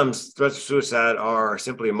 Sometimes threats of suicide are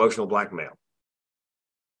simply emotional blackmail.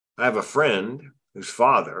 I have a friend whose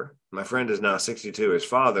father, my friend is now 62, his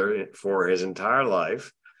father, for his entire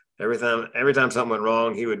life, every time something went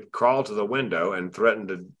wrong, he would crawl to the window and threaten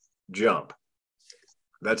to jump.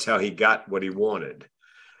 That's how he got what he wanted.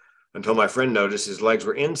 until my friend noticed his legs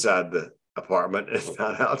were inside the apartment and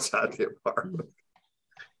not outside the apartment,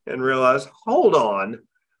 and realized, hold on.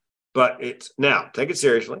 But it's now, take it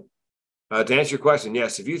seriously. To answer your question,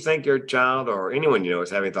 yes, if you think your child or anyone you know is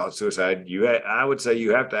having thoughts of suicide, I would say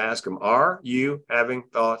you have to ask them, are you having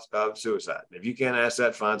thoughts of suicide? If you can't ask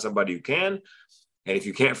that, find somebody who can. And if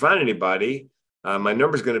you can't find anybody, my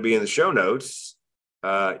number is going to be in the show notes.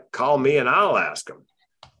 Call me and I'll ask them.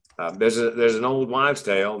 There's an old wives'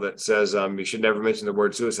 tale that says you should never mention the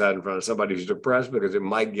word suicide in front of somebody who's depressed because it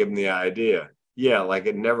might give them the idea. Yeah, like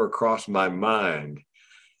it never crossed my mind.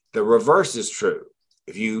 The reverse is true.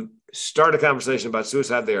 If you start a conversation about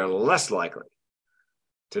suicide, they are less likely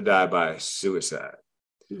to die by suicide.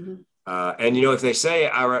 Mm-hmm. And, you know, if they say,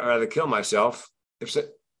 I'd rather kill myself,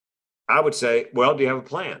 I would say, well, do you have a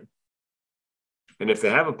plan? And if they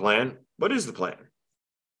have a plan, what is the plan?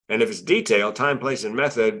 And if it's detailed, time, place, and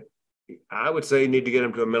method, I would say you need to get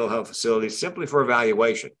them to a mental health facility simply for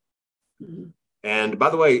evaluation. Mm-hmm. And by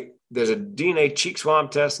the way, there's a DNA cheek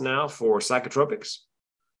swab test now for psychotropics.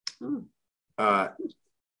 Mm.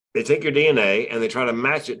 They take your DNA and they try to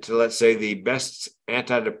match it to, let's say, the best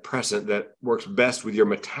antidepressant that works best with your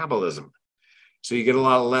metabolism. So you get a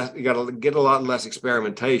lot less, you got to get a lot less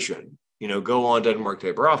experimentation. You know, go on, doesn't work,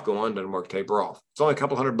 taper off, go on, doesn't work, taper off. It's only a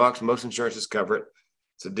couple $100. Most insurances cover it.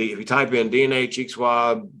 So if you type in DNA, cheek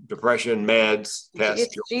swab, depression, meds, test.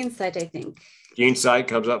 It's GeneSight, I think. GeneSight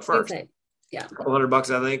comes up first. GeneSight. Yeah. A couple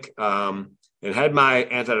 $100, I think. And had my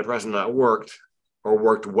antidepressant not worked or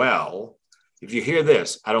worked well, if you hear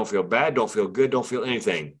this, I don't feel bad, don't feel good, don't feel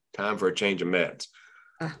anything. Time for a change of meds.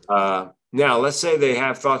 Now, let's say they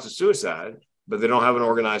have thoughts of suicide, but they don't have an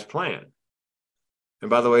organized plan.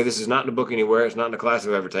 And by the way, this is not in a book anywhere. It's not in a class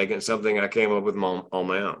I've ever taken. It's something I came up with on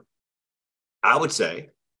my own. I would say,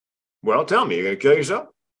 well, tell me, you're going to kill yourself?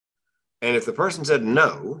 And if the person said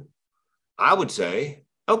no, I would say,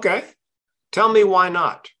 okay, tell me why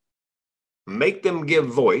not. Make them give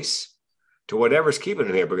voice to whatever's keeping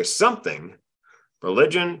them here, because something,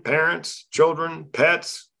 religion, parents, children,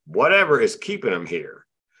 pets, whatever is keeping them here,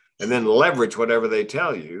 and then leverage whatever they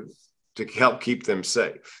tell you to help keep them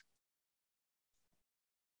safe.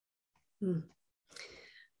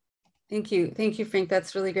 Thank you. Thank you, Frank.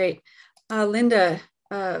 That's really great. Linda,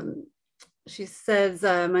 she says,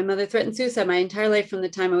 my mother threatened suicide my entire life from the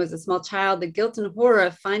time I was a small child. The guilt and horror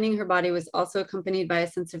of finding her body was also accompanied by a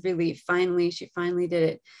sense of relief. She finally did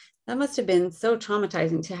it. That must have been so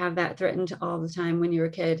traumatizing to have that threatened all the time when you were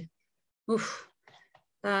a kid. Oof,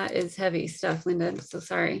 that is heavy stuff, Linda. I'm so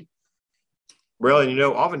sorry. Well, and you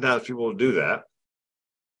know, oftentimes people will do that,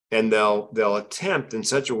 and they'll attempt in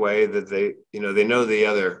such a way that they know the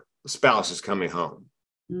other spouse is coming home.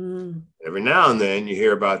 Mm. Every now and then you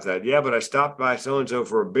hear about that. Yeah, but I stopped by so-and-so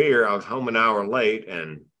for a beer. I was home an hour late,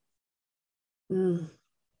 and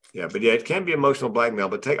yeah, it can be emotional blackmail,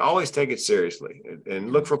 but always take it seriously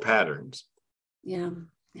and look for patterns. Yeah.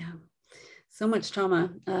 So much trauma.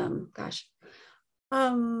 Gosh.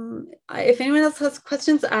 If anyone else has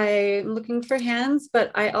questions, I'm looking for hands,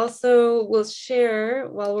 but I also will share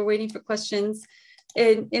while we're waiting for questions.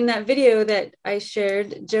 In that video that I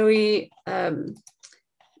shared, Joey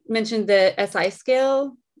mentioned the SI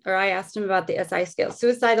scale, or I asked him about the SI scale,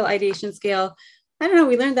 suicidal ideation scale. I don't know,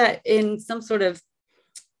 we learned that in some sort of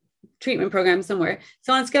treatment program somewhere.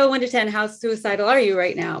 So on a scale of 1 to 10, how suicidal are you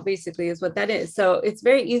right now, basically is what that is. So it's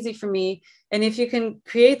very easy for me. And if you can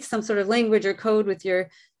create some sort of language or code with your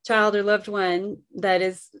child or loved one that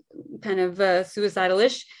is kind of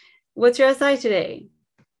suicidal-ish, what's your SI today?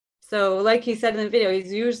 So like he said in the video,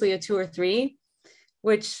 he's usually a 2 or 3,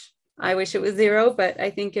 which I wish it was 0, but I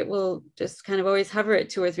think it will just kind of always hover at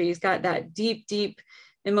 2 or 3. He's got that deep, deep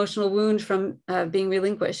emotional wound from being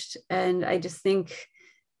relinquished. And I just think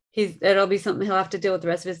it'll be something he'll have to deal with the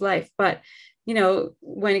rest of his life. But, you know,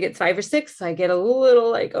 when it gets 5 or 6, I get a little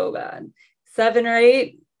like, oh God. 7 or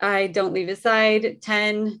 8, I don't leave his side.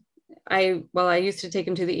 10, I used to take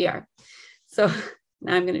him to the ER. So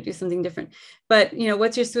now I'm going to do something different. But, you know,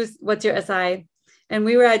 what's your SI? And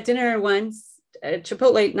we were at dinner once at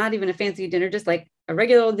Chipotle, not even a fancy dinner, just like a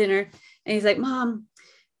regular old dinner. And he's like, Mom,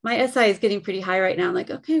 my SI is getting pretty high right now. I'm like,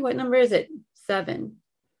 okay, what number is it? 7.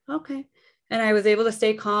 Okay. And I was able to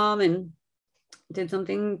stay calm and did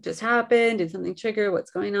something just happen? Did something trigger?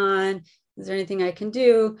 What's going on? Is there anything I can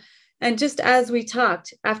do? And just as we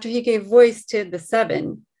talked, after he gave voice to the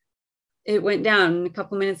 7, it went down. And a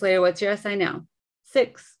couple minutes later, what's your SI now?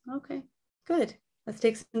 6. Okay, good. Let's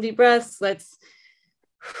take some deep breaths.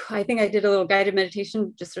 I think I did a little guided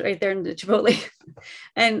meditation just right there in the Chipotle.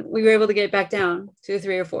 And we were able to get back down to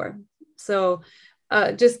 3 or 4. So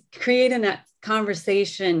just creating that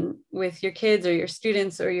conversation with your kids or your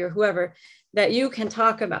students or your whoever, that you can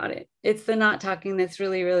talk about it. It's the not talking that's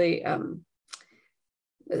really, really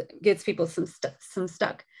gets people some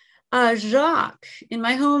stuck. Jacques, in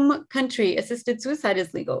my home country, assisted suicide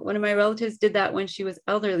is legal. One of my relatives did that when she was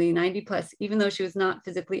elderly, 90 plus, even though she was not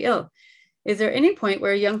physically ill. Is there any point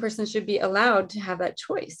where a young person should be allowed to have that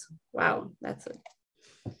choice? Wow, that's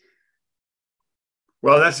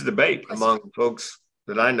a debate among folks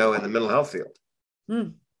that I know in the mental health field.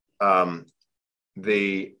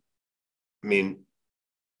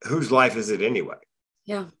 Whose life is it anyway?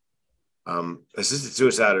 Yeah. Assisted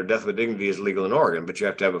suicide or death with dignity is legal in Oregon, but you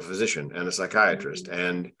have to have a physician and a psychiatrist,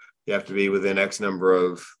 and you have to be within X number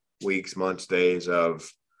of weeks, months, days of,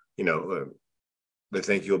 they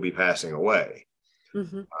think you'll be passing away.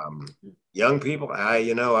 Young people, like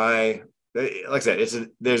I said,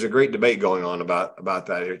 there's a great debate going on about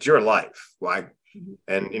that. It's your life.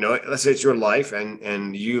 And let's say it's your life,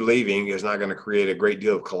 and you leaving is not going to create a great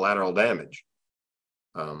deal of collateral damage.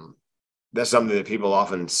 That's something that people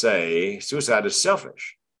often say, suicide is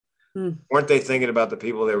selfish. Weren't they thinking about the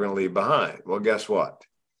people they were going to leave behind? Well, guess what?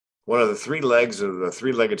 One of the three legs of the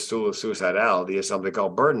three-legged stool of suicidality is something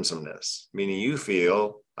called burdensomeness, meaning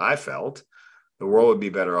I felt the world would be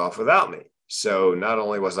better off without me. So not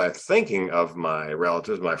only was I thinking of my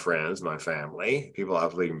relatives, my friends, my family, people I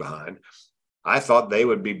was leaving behind, I thought they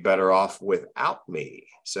would be better off without me.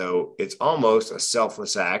 So it's almost a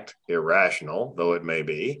selfless act, irrational though it may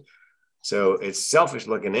be. So it's selfish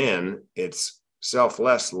looking in, it's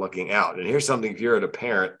selfless looking out. And here's something, if you're a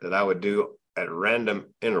parent, that I would do at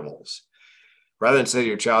random intervals. Rather than say to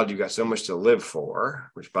your child, you've got so much to live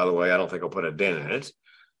for, which, by the way, I don't think I'll put a dent in it.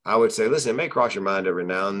 I would say, listen, it may cross your mind every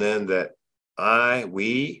now and then that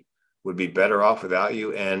we would be better off without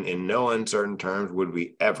you. And in no uncertain terms would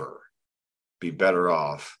we ever be better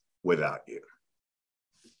off without you.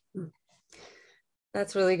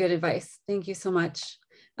 That's really good advice. Thank you so much.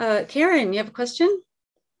 Karen, you have a question?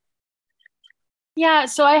 Yeah,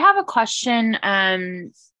 so I have a question, I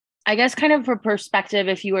guess kind of for perspective,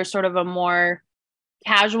 if you were sort of a more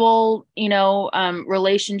casual,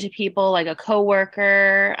 relation to people, like a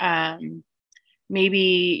coworker,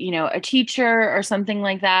 maybe, a teacher or something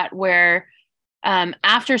like that, where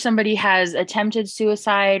after somebody has attempted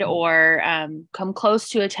suicide or come close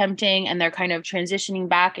to attempting, and they're kind of transitioning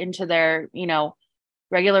back into their,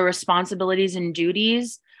 regular responsibilities and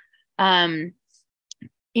duties, how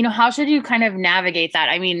should you kind of navigate that?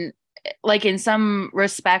 I mean, like in some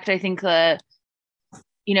respect, I think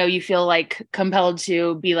you feel like compelled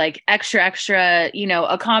to be like extra,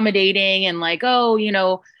 accommodating and like,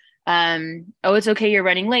 it's okay, you're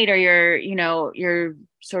running late, or you're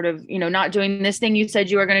sort of, not doing this thing you said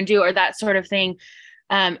you were going to do, or that sort of thing.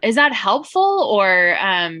 Is that helpful, or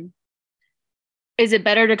is it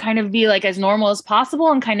better to kind of be like as normal as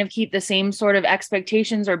possible and kind of keep the same sort of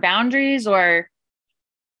expectations or boundaries, or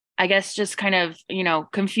I guess just kind of,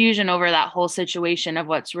 confusion over that whole situation of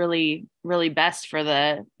what's really, really best for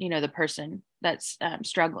the, the person that's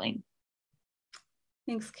struggling?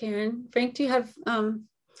 Thanks, Karen. Frank, do you have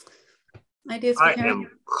ideas for Karen? I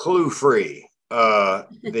am clue-free. I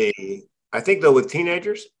think though with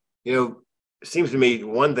teenagers, it seems to me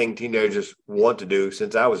one thing teenagers want to do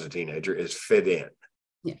since I was a teenager is fit in.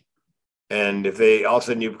 Yeah. And if they all of a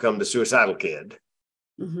sudden you become the suicidal kid,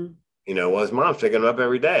 his mom's picking them up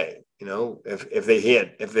every day. If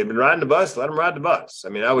they've been riding the bus, let them ride the bus. I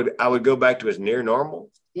mean, I would go back to as near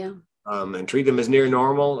normal. Yeah. And treat them as near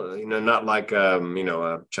normal. Not like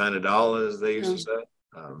a China doll, as they used to say.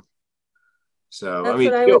 So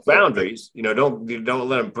boundaries. Don't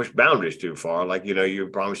let them push boundaries too far. Like you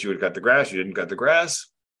promised you would cut the grass, you didn't got the grass.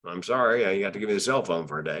 I'm sorry, you have to give me the cell phone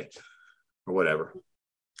for a day, or whatever.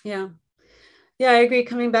 Yeah, I agree.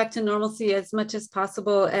 Coming back to normalcy as much as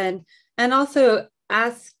possible, and also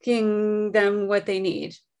asking them what they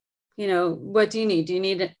need. What do you need? Do you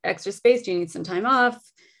need extra space? Do you need some time off?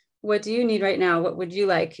 What do you need right now? What would you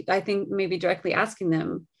like? I think maybe directly asking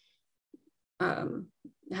them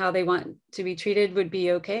how they want to be treated would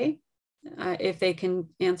be okay. If they can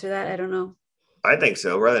answer that, I don't know. I think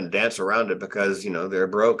so, rather than dance around it because, they're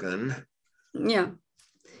broken. Yeah.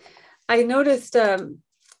 I noticed, my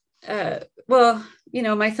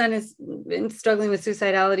son has been struggling with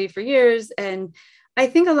suicidality for years. And I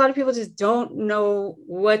think a lot of people just don't know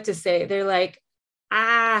what to say. They're like,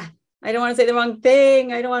 I don't want to say the wrong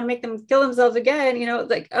thing. I don't want to make them kill themselves again.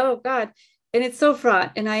 Like, oh God. And it's so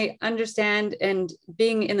fraught. And I understand, and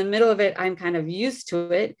being in the middle of it, I'm kind of used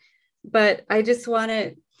to it. But I just want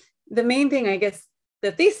to, the main thing, I guess,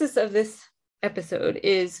 the thesis of this episode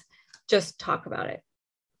is just talk about it.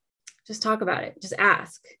 Just talk about it. Just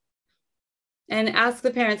ask. And ask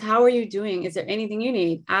the parents, how are you doing? Is there anything you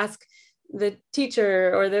need? Ask the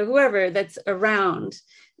teacher or the whoever that's around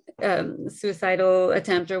suicidal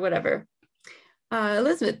attempt or whatever.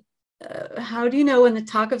 Elizabeth, how do you know when the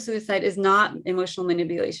talk of suicide is not emotional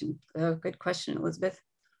manipulation? Oh, good question, Elizabeth.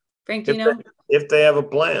 Frank, do you know? If they have a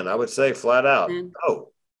plan, I would say flat out,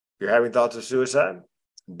 oh, you're having thoughts of suicide?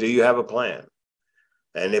 Do you have a plan?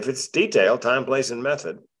 And if it's detailed, time, place, and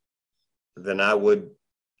method, then I would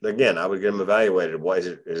get them evaluated. What is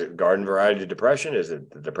it? Is it garden variety depression? Is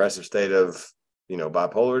it the depressive state of,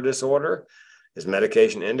 bipolar disorder? Is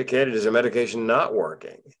medication indicated? Is there medication not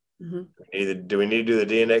working? Mm-hmm. Do we need to do the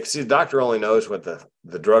DNA? See, the doctor only knows what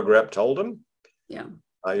the drug rep told him. Yeah.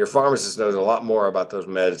 Your pharmacist knows a lot more about those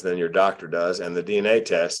meds than your doctor does, and the DNA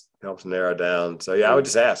test helps narrow down. So, I would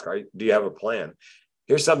just ask, do you have a plan?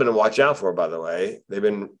 Here's something to watch out for, by the way. They've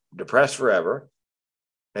been depressed forever,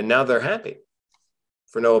 and now they're happy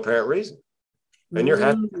for no apparent reason. And you're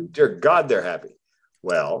happy. Dear God, they're happy.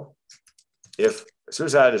 Well, if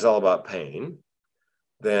suicide is all about pain,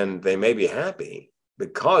 then they may be happy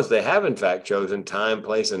because they have, in fact, chosen time,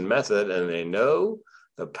 place, and method, and they know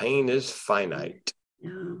the pain is finite.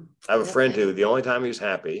 Yeah. I have a friend who the only time he was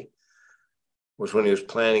happy was when he was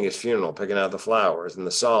planning his funeral, picking out the flowers and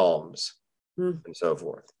the psalms and so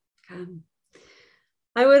forth.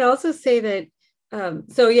 I would also say that,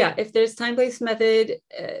 if there's time, place, method,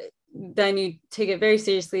 then you take it very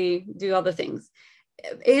seriously, do all the things.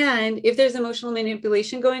 And if there's emotional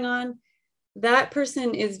manipulation going on, that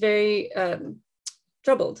person is very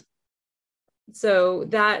troubled. So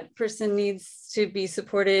that person needs to be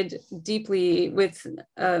supported deeply with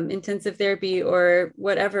intensive therapy or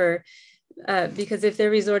whatever, because if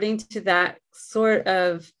they're resorting to that sort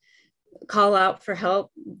of call out for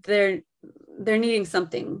help, they're needing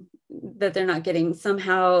something that they're not getting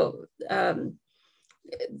somehow.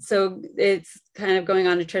 So it's kind of going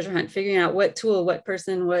on a treasure hunt, figuring out what tool, what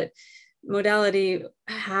person, what modality,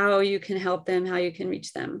 how you can help them, how you can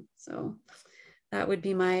reach them. So that would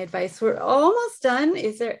be my advice. We're almost done.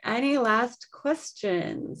 Is there any last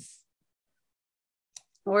questions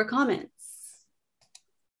or comments?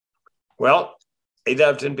 Well, 8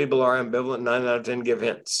 out of 10 people are ambivalent. 9 out of 10 give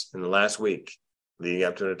hints in the last week leading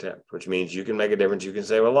up to an attempt, which means you can make a difference. You can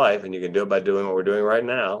save a life, and you can do it by doing what we're doing right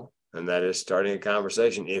now. And that is starting a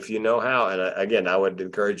conversation if you know how. And again, I would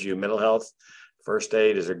encourage you, mental health first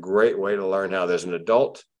aid is a great way to learn how. There's an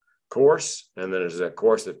adult course, and then there's a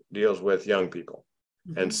course that deals with young people.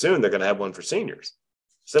 Mm-hmm. And soon they're going to have one for seniors,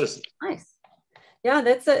 citizens. Nice. Yeah,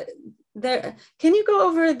 can you go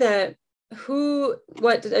over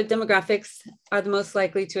what demographics are the most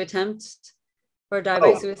likely to attempt or die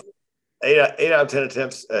by suicide? 8 out of 10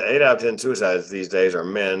 attempts, 8 out of 10 suicides these days are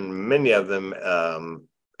men, many of them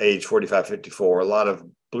age 45, 54, a lot of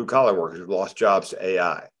blue collar workers who've lost jobs to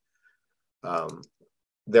AI.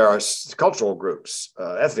 There are cultural groups,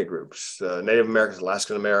 ethnic groups, Native Americans,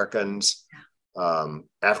 Alaskan Americans,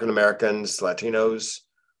 African Americans, Latinos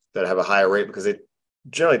that have a higher rate because they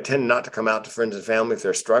generally tend not to come out to friends and family if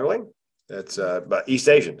they're struggling. That's but East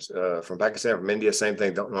Asians from Pakistan, from India, same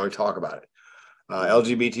thing, don't normally talk about it.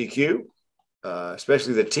 LGBTQ,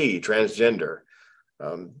 especially the T, transgender,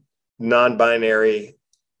 non-binary,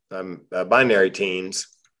 binary teens,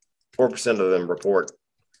 4% of them report,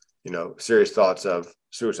 serious thoughts of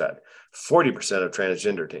suicide. 40% of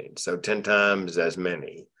transgender teens, so 10 times as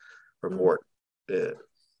many, report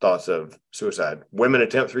thoughts of suicide. Women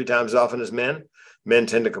attempt 3 times as often as men. Men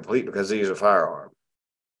tend to complete because they use a firearm.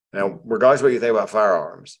 Now, regardless of what you think about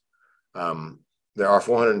firearms, there are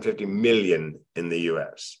 450 million in the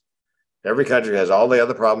U.S. Every country has all the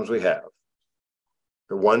other problems we have.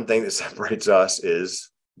 The one thing that separates us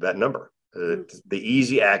is that number, the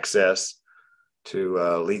easy access to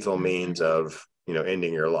lethal means of,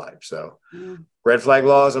 ending your life. So red flag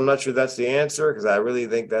laws, I'm not sure that's the answer, because I really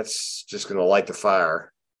think that's just going to light the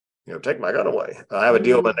fire. Take my gun away. I have a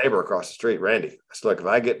deal with my neighbor across the street, Randy. I said, look, if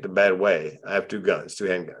I get to bad way, I have 2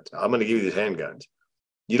 handguns. I'm going to give you these handguns.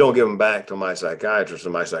 You don't give them back till my psychiatrist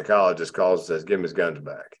or my psychologist calls and says, give him his guns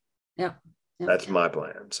back. Yeah. That's my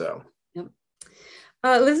plan. So.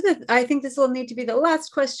 Elizabeth, I think this will need to be the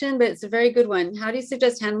last question, but it's a very good one. How do you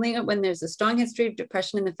suggest handling it when there's a strong history of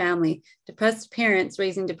depression in the family? Depressed parents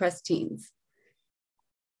raising depressed teens.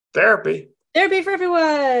 Therapy. Therapy for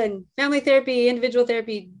everyone. Family therapy, individual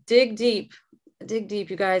therapy. Dig deep. Dig deep,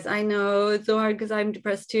 you guys. I know it's so hard because I'm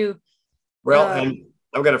depressed too. Well, and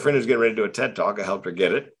I've got a friend who's getting ready to do a TED Talk. I helped her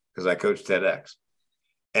get it because I coach TEDx.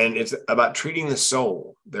 And it's about treating the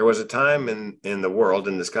soul. There was a time in the world,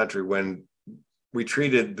 in this country, when we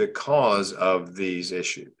treated the cause of these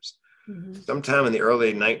issues. Sometime in the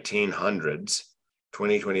early 1900s,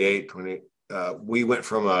 2028, we went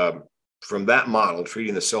from that model,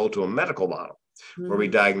 treating the soul, to a medical model where we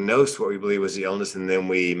diagnosed what we believe was the illness and then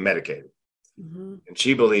we medicated. And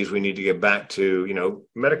she believes we need to get back to,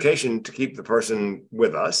 medication to keep the person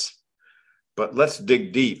with us, but let's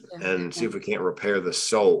dig deep and see if we can't repair the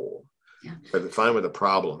soul, but find where the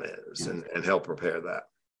problem is and help repair that.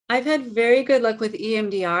 I've had very good luck with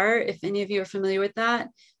EMDR. If any of you are familiar with that,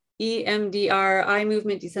 EMDR, eye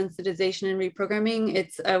movement desensitization and reprogramming.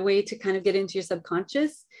 It's a way to kind of get into your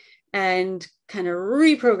subconscious and kind of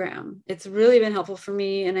reprogram. It's really been helpful for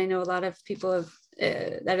me. And I know a lot of people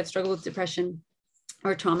that have struggled with depression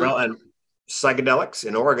or trauma. Well, and psychedelics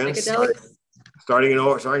in Oregon, starting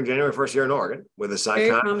January 1st here in Oregon with a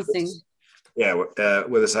psychiatrist. Very promising. Yeah,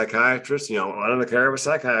 with a psychiatrist, under the care of a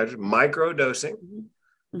psychiatrist, micro-dosing.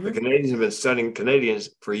 The Canadians have been studying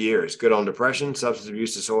for years, good on depression, substance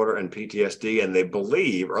abuse disorder, and PTSD, and they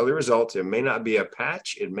believe early results, it may not be a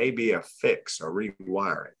patch, it may be a fix or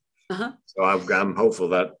rewiring. So I'm hopeful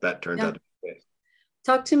that turns out to be the case.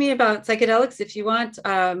 Talk to me about psychedelics if you want.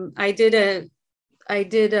 I did a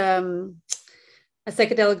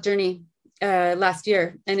psychedelic journey last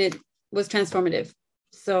year, and it was transformative.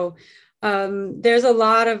 So there's a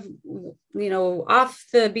lot of, off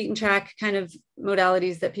the beaten track kind of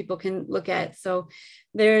modalities that people can look at. So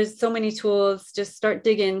there's so many tools, just start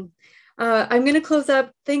digging. I'm going to close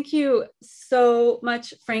up. Thank you so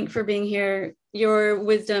much, Frank, for being here. Your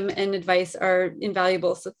wisdom and advice are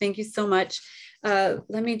invaluable. So thank you so much. Let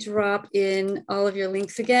me drop in all of your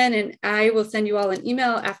links again, and I will send you all an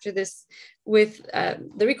email after this with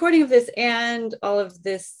the recording of this and all of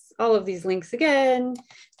these links again.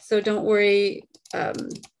 So don't worry. There we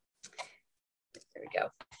go.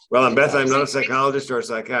 Well, and Beth, I'm not a psychologist or a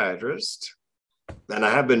psychiatrist, and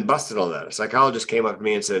I have been busted on that. A psychologist came up to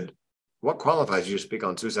me and said, "What qualifies you to speak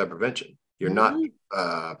on suicide prevention? You're not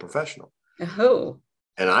a professional." Oh.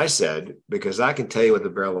 And I said, because I can tell you what the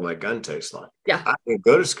barrel of my gun tastes like. Yeah. I can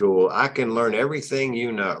go to school. I can learn everything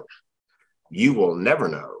you know. You will never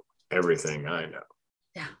know everything I know.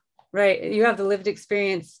 Yeah, right. You have the lived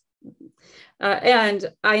experience.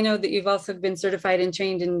 And I know that you've also been certified and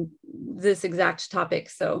trained in this exact topic.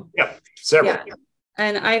 So several. Yeah.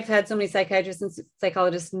 And I've had so many psychiatrists and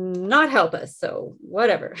psychologists not help us. So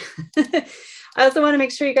whatever. I also want to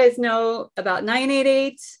make sure you guys know about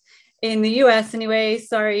 988 in the US anyway.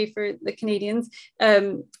 Sorry for the Canadians.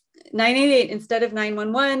 988 instead of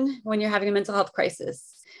 911 when you're having a mental health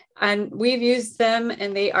crisis. And we've used them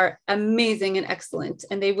and they are amazing and excellent.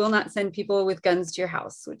 And they will not send people with guns to your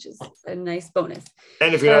house, which is a nice bonus.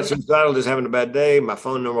 And if you're not suicidal, just having a bad day, my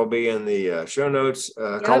phone number will be in the show notes.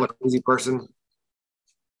 Call a crazy person.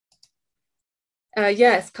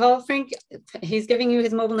 Yes, call Frank. He's giving you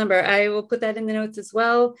his mobile number. I will put that in the notes as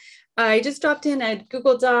well. I just dropped in a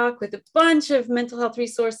Google Doc with a bunch of mental health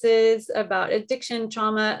resources about addiction,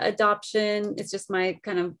 trauma, adoption. It's just my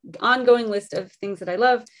kind of ongoing list of things that I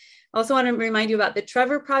love. I also want to remind you about the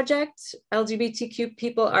Trevor Project. LGBTQ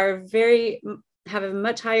people have a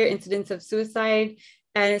much higher incidence of suicide,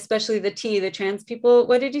 and especially the trans people.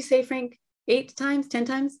 What did you say, Frank? 8 times, 10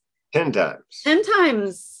 times? 10 times. 10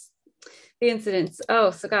 times. The incidents. Oh,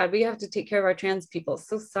 so God, we have to take care of our trans people.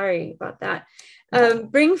 So sorry about that.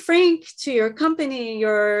 Bring Frank to your company,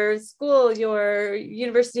 your school, your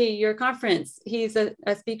university, your conference. He's a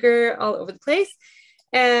speaker all over the place.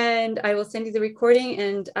 And I will send you the recording.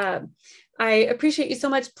 And I appreciate you so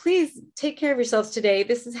much. Please take care of yourselves today.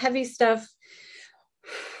 This is heavy stuff.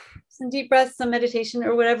 Some deep breaths, some meditation,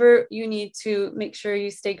 or whatever you need to make sure you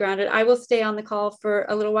stay grounded. I will stay on the call for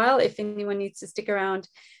a little while if anyone needs to stick around.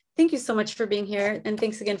 Thank you so much for being here. And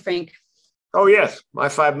thanks again, Frank. Oh, yes. My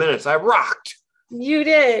 5 minutes. I rocked. You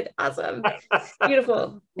did. Awesome.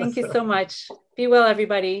 Beautiful. Thank you so much. Be well,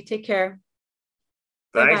 everybody. Take care.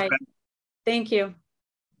 Thanks. Bye-bye. Thank you.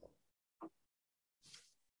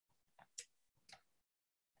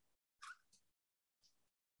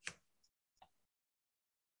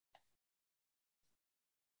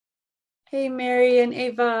 Hey, Mary and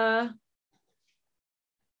Ava.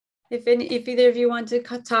 If either of you want to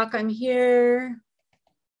talk, I'm here.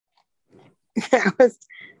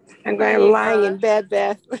 I'm going to lie in bed,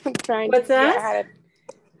 Beth. I'm trying What's to figure that? out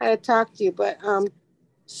how to talk to you. But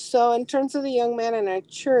so in terms of the young man in our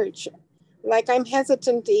church, like I'm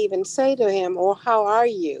hesitant to even say to him, "Oh, how are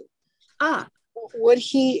you?" Would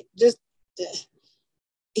he just?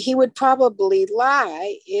 He would probably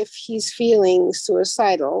lie if he's feeling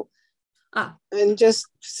suicidal, and just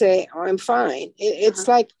say, "Oh, I'm fine." It's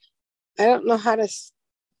like I don't know how to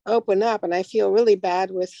open up, and I feel really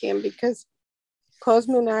bad with him because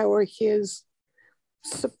Cosmo and I were his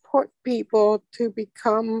support people to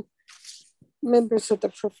become members of the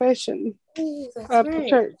profession of the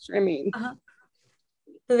church. I mean,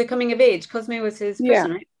 so the coming of age, Cosme was his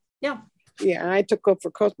person, right? Yeah. Yeah, I took over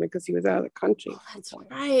for Cosme because he was out of the country. Oh, that's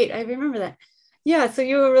right. I remember that. Yeah, so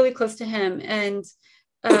you were really close to him. And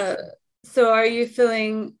so are you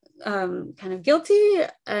feeling kind of guilty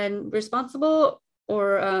and responsible,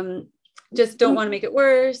 or just don't want to make it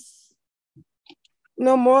worse?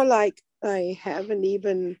 No, more like I haven't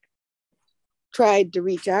even tried to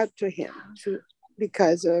reach out to him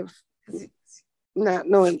because of not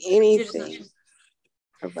knowing anything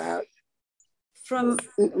about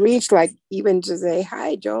reach, like even to say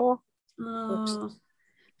hi, Joel.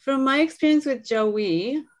 From my experience with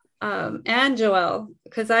Joey and Joel,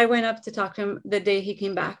 because I went up to talk to him the day he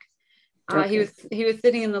came back. He was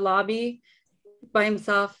sitting in the lobby by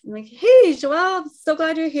himself. I'm like, hey, Joel, I'm so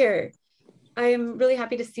glad you're here. I'm really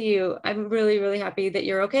happy to see you. I'm really, really happy that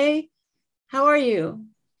you're okay. How are you?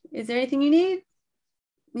 Is there anything you need?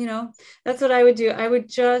 You know, that's what I would do. I would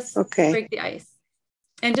just break the ice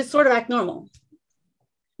and just sort of act normal,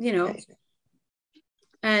 you know.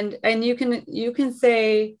 And you can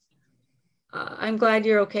say, I'm glad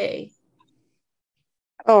you're okay.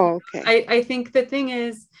 Oh, okay. I think the thing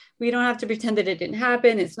is, we don't have to pretend that it didn't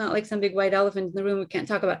happen. It's not like some big white elephant in the room we can't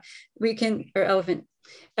talk about. We can, or elephant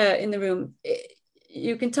in the room.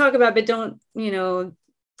 You can talk about, but don't, you know,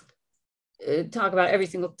 talk about every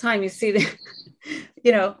single time you see them.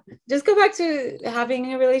 You know, just go back to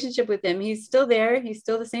having a relationship with him. He's still there. He's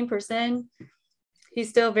still the same person. He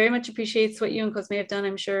still very much appreciates what you and Cosme have done,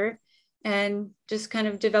 I'm sure. And just kind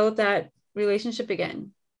of develop that relationship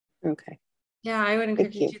again. Okay. Yeah, I would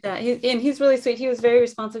encourage you to do that. And he's really sweet. He was very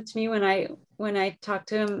responsive to me when I talked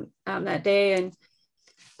to him that day, and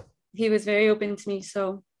he was very open to me.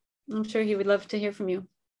 So I'm sure he would love to hear from you.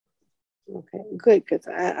 Okay, good. Because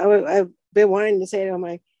I've been wanting to say to him,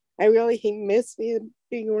 I really miss me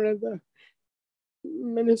being one of the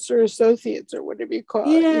minister associates or whatever you call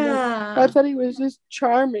it. You know? I thought he was just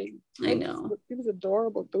charming. I know. He was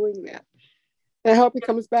adorable doing that. And I hope he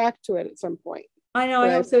comes back to it at some point. I know.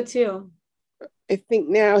 I hope so too. I think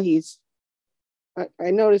now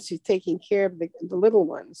I noticed he's taking care of the little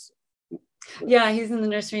ones. Yeah, he's in the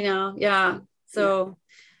nursery now. Yeah. So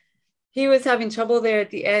he was having trouble there at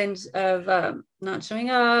the end of not showing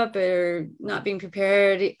up or not being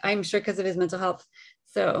prepared. I'm sure because of his mental health.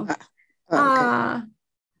 So, okay.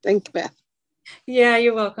 Thank you, Beth. Yeah,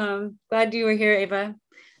 you're welcome. Glad you were here, Ava.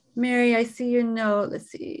 Mary, I see your note. Let's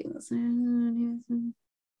see.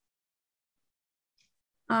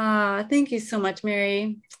 Thank you so much,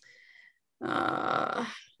 Mary. That's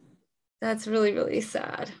really, really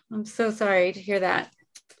sad. I'm so sorry to hear that.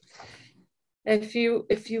 If you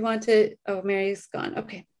want to, oh, Mary's gone.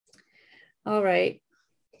 Okay. All right.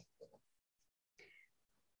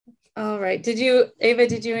 Ava, did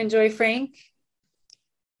you enjoy Frank?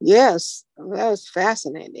 Yes, that was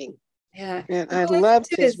fascinating. Yeah. And I loved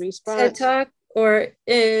his response. TED Talk or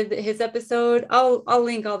his episode. I'll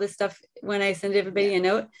link all this stuff when I send everybody a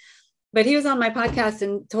note. But he was on my podcast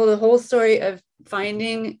and told the whole story of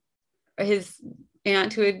finding his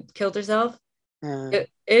aunt who had killed herself. It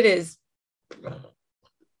is,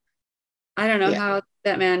 I don't know how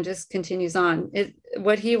that man just continues on.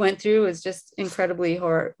 What he went through was just incredibly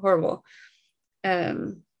horrible.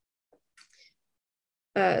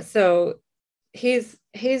 So he's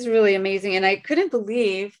really amazing, and I couldn't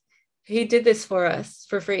believe he did this for us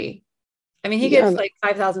for free. I mean, he gets like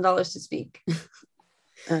 $5,000 to speak.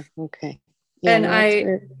 Okay. Yeah, and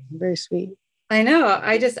very, very sweet. I know.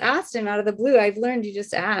 I just asked him out of the blue. I've learned you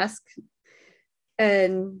just ask,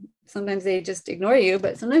 and sometimes they just ignore you,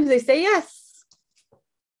 but sometimes they say yes.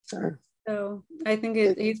 So I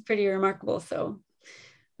think he's pretty remarkable. So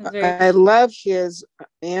I love his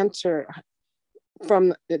answer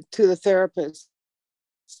to the therapist.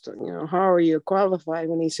 You know, how are you qualified?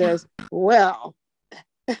 When he says, "Well,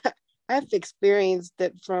 I've experienced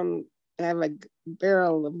it from I have a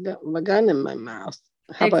barrel of a gun in my mouth.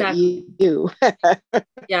 How about you?"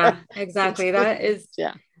 Yeah, exactly. That is.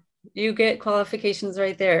 Yeah. You get qualifications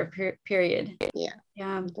right there. Period. Yeah.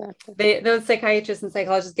 Yeah. Exactly. Those psychiatrists and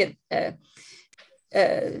psychologists get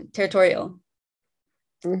territorial.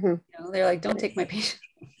 Mm-hmm. You know, they're like, "Don't take my patient."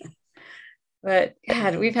 But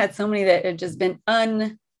God, we've had so many that have just been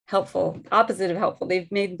unhelpful, opposite of helpful.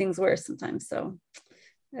 They've made things worse sometimes. So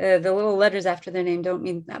the little letters after their name don't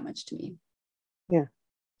mean that much to me. Yeah.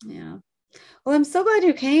 Yeah. Well, I'm so glad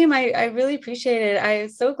you came. I really appreciate it. I'm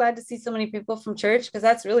so glad to see so many people from church, because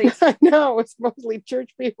that's really I know it's mostly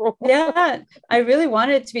church people. Yeah, I really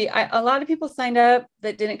wanted it to be. A lot of people signed up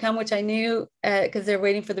that didn't come, which I knew because they're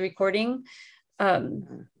waiting for the recording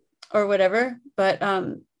or whatever. But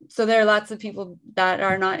so there are lots of people that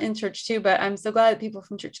are not in church too. But I'm so glad that people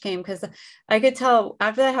from church came, because I could tell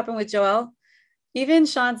after that happened with Joelle, even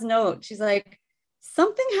Sean's note, she's like,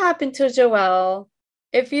 something happened to Joelle.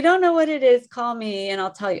 If you don't know what it is, call me and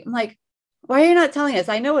I'll tell you. I'm like, why are you not telling us?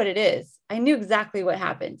 I know what it is. I knew exactly what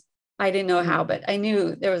happened. I didn't know how, but I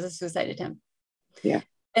knew there was a suicide attempt. Yeah.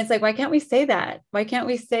 And it's like, why can't we say that? Why can't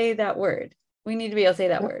we say that word? We need to be able to say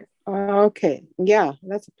that word. Okay. Yeah.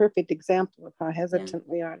 That's a perfect example of how hesitant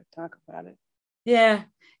we are to talk about it. Yeah.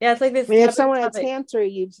 Yeah. It's like this. I mean, if someone has cancer,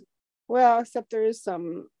 except there is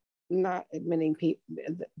some not admitting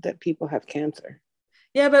that people have cancer.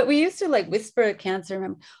 Yeah, but we used to like whisper cancer.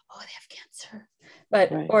 Remember, oh, they have cancer.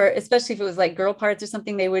 But, right. Or especially if it was like girl parts or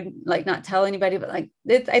something, they would like not tell anybody, but like,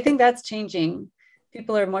 I think that's changing.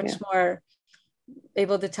 People are much more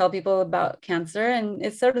able to tell people about cancer, and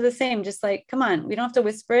it's sort of the same. Just like, come on, we don't have to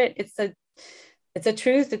whisper it. It's a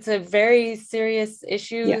truth. It's a very serious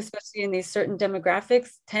issue, especially in these certain demographics.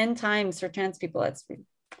 10 times for trans people. That's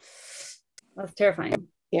terrifying.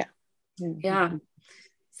 Yeah. Yeah.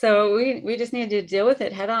 So we just need to deal with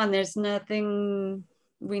it head on. There's nothing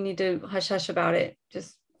we need to hush hush about it.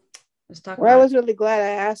 Just talk about it. I was really glad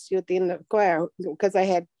I asked you at the end of the choir, because I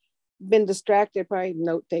had been distracted by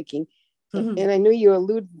note taking. Mm-hmm. And I knew you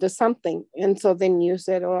alluded to something. And so then you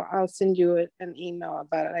said, oh, I'll send you an email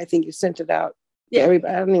about it. I think you sent it out to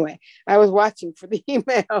everybody. Anyway, I was watching for the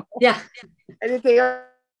email. Yeah. I didn't think,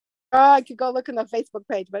 I could go look on the Facebook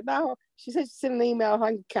page. But no, she said she sent an email.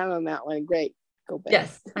 I can count on that one. Great. Go back.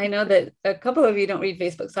 Yes, I know that a couple of you don't read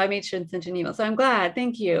Facebook, so I made sure and sent you an email. So I'm glad.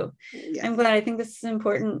 Thank you. Yeah. I'm glad. I think this is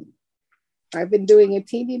important. I've been doing a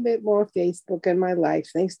teeny bit more Facebook in my life,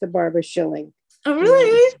 thanks to Barbara Schilling. Oh,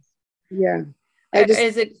 really? Yeah.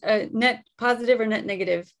 Is it net positive or net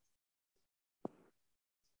negative?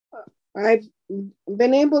 I've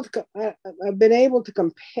been able to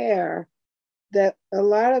compare that a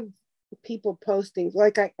lot of people postings,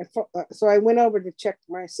 like so I went over to check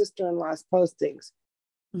my sister-in-law's postings.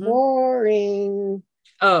 Mm-hmm. Boring.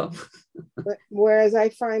 Oh. But whereas I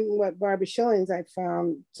find what Barbara Schilling's I've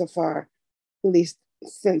found so far, at least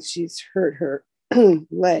since she's hurt her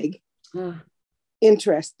leg,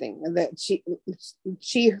 interesting that she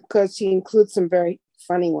because she includes some very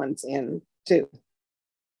funny ones in too.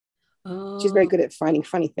 Oh. She's very good at finding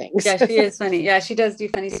funny things. Yeah, she is funny. Yeah, she does do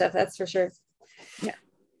funny stuff. That's for sure. Yeah,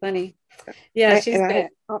 funny. Yeah, she's good.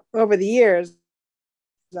 Over the years,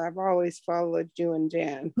 I've always followed you and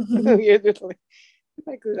Jan. You're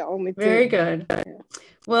like the only two. Very good. Yeah.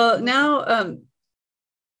 Well, now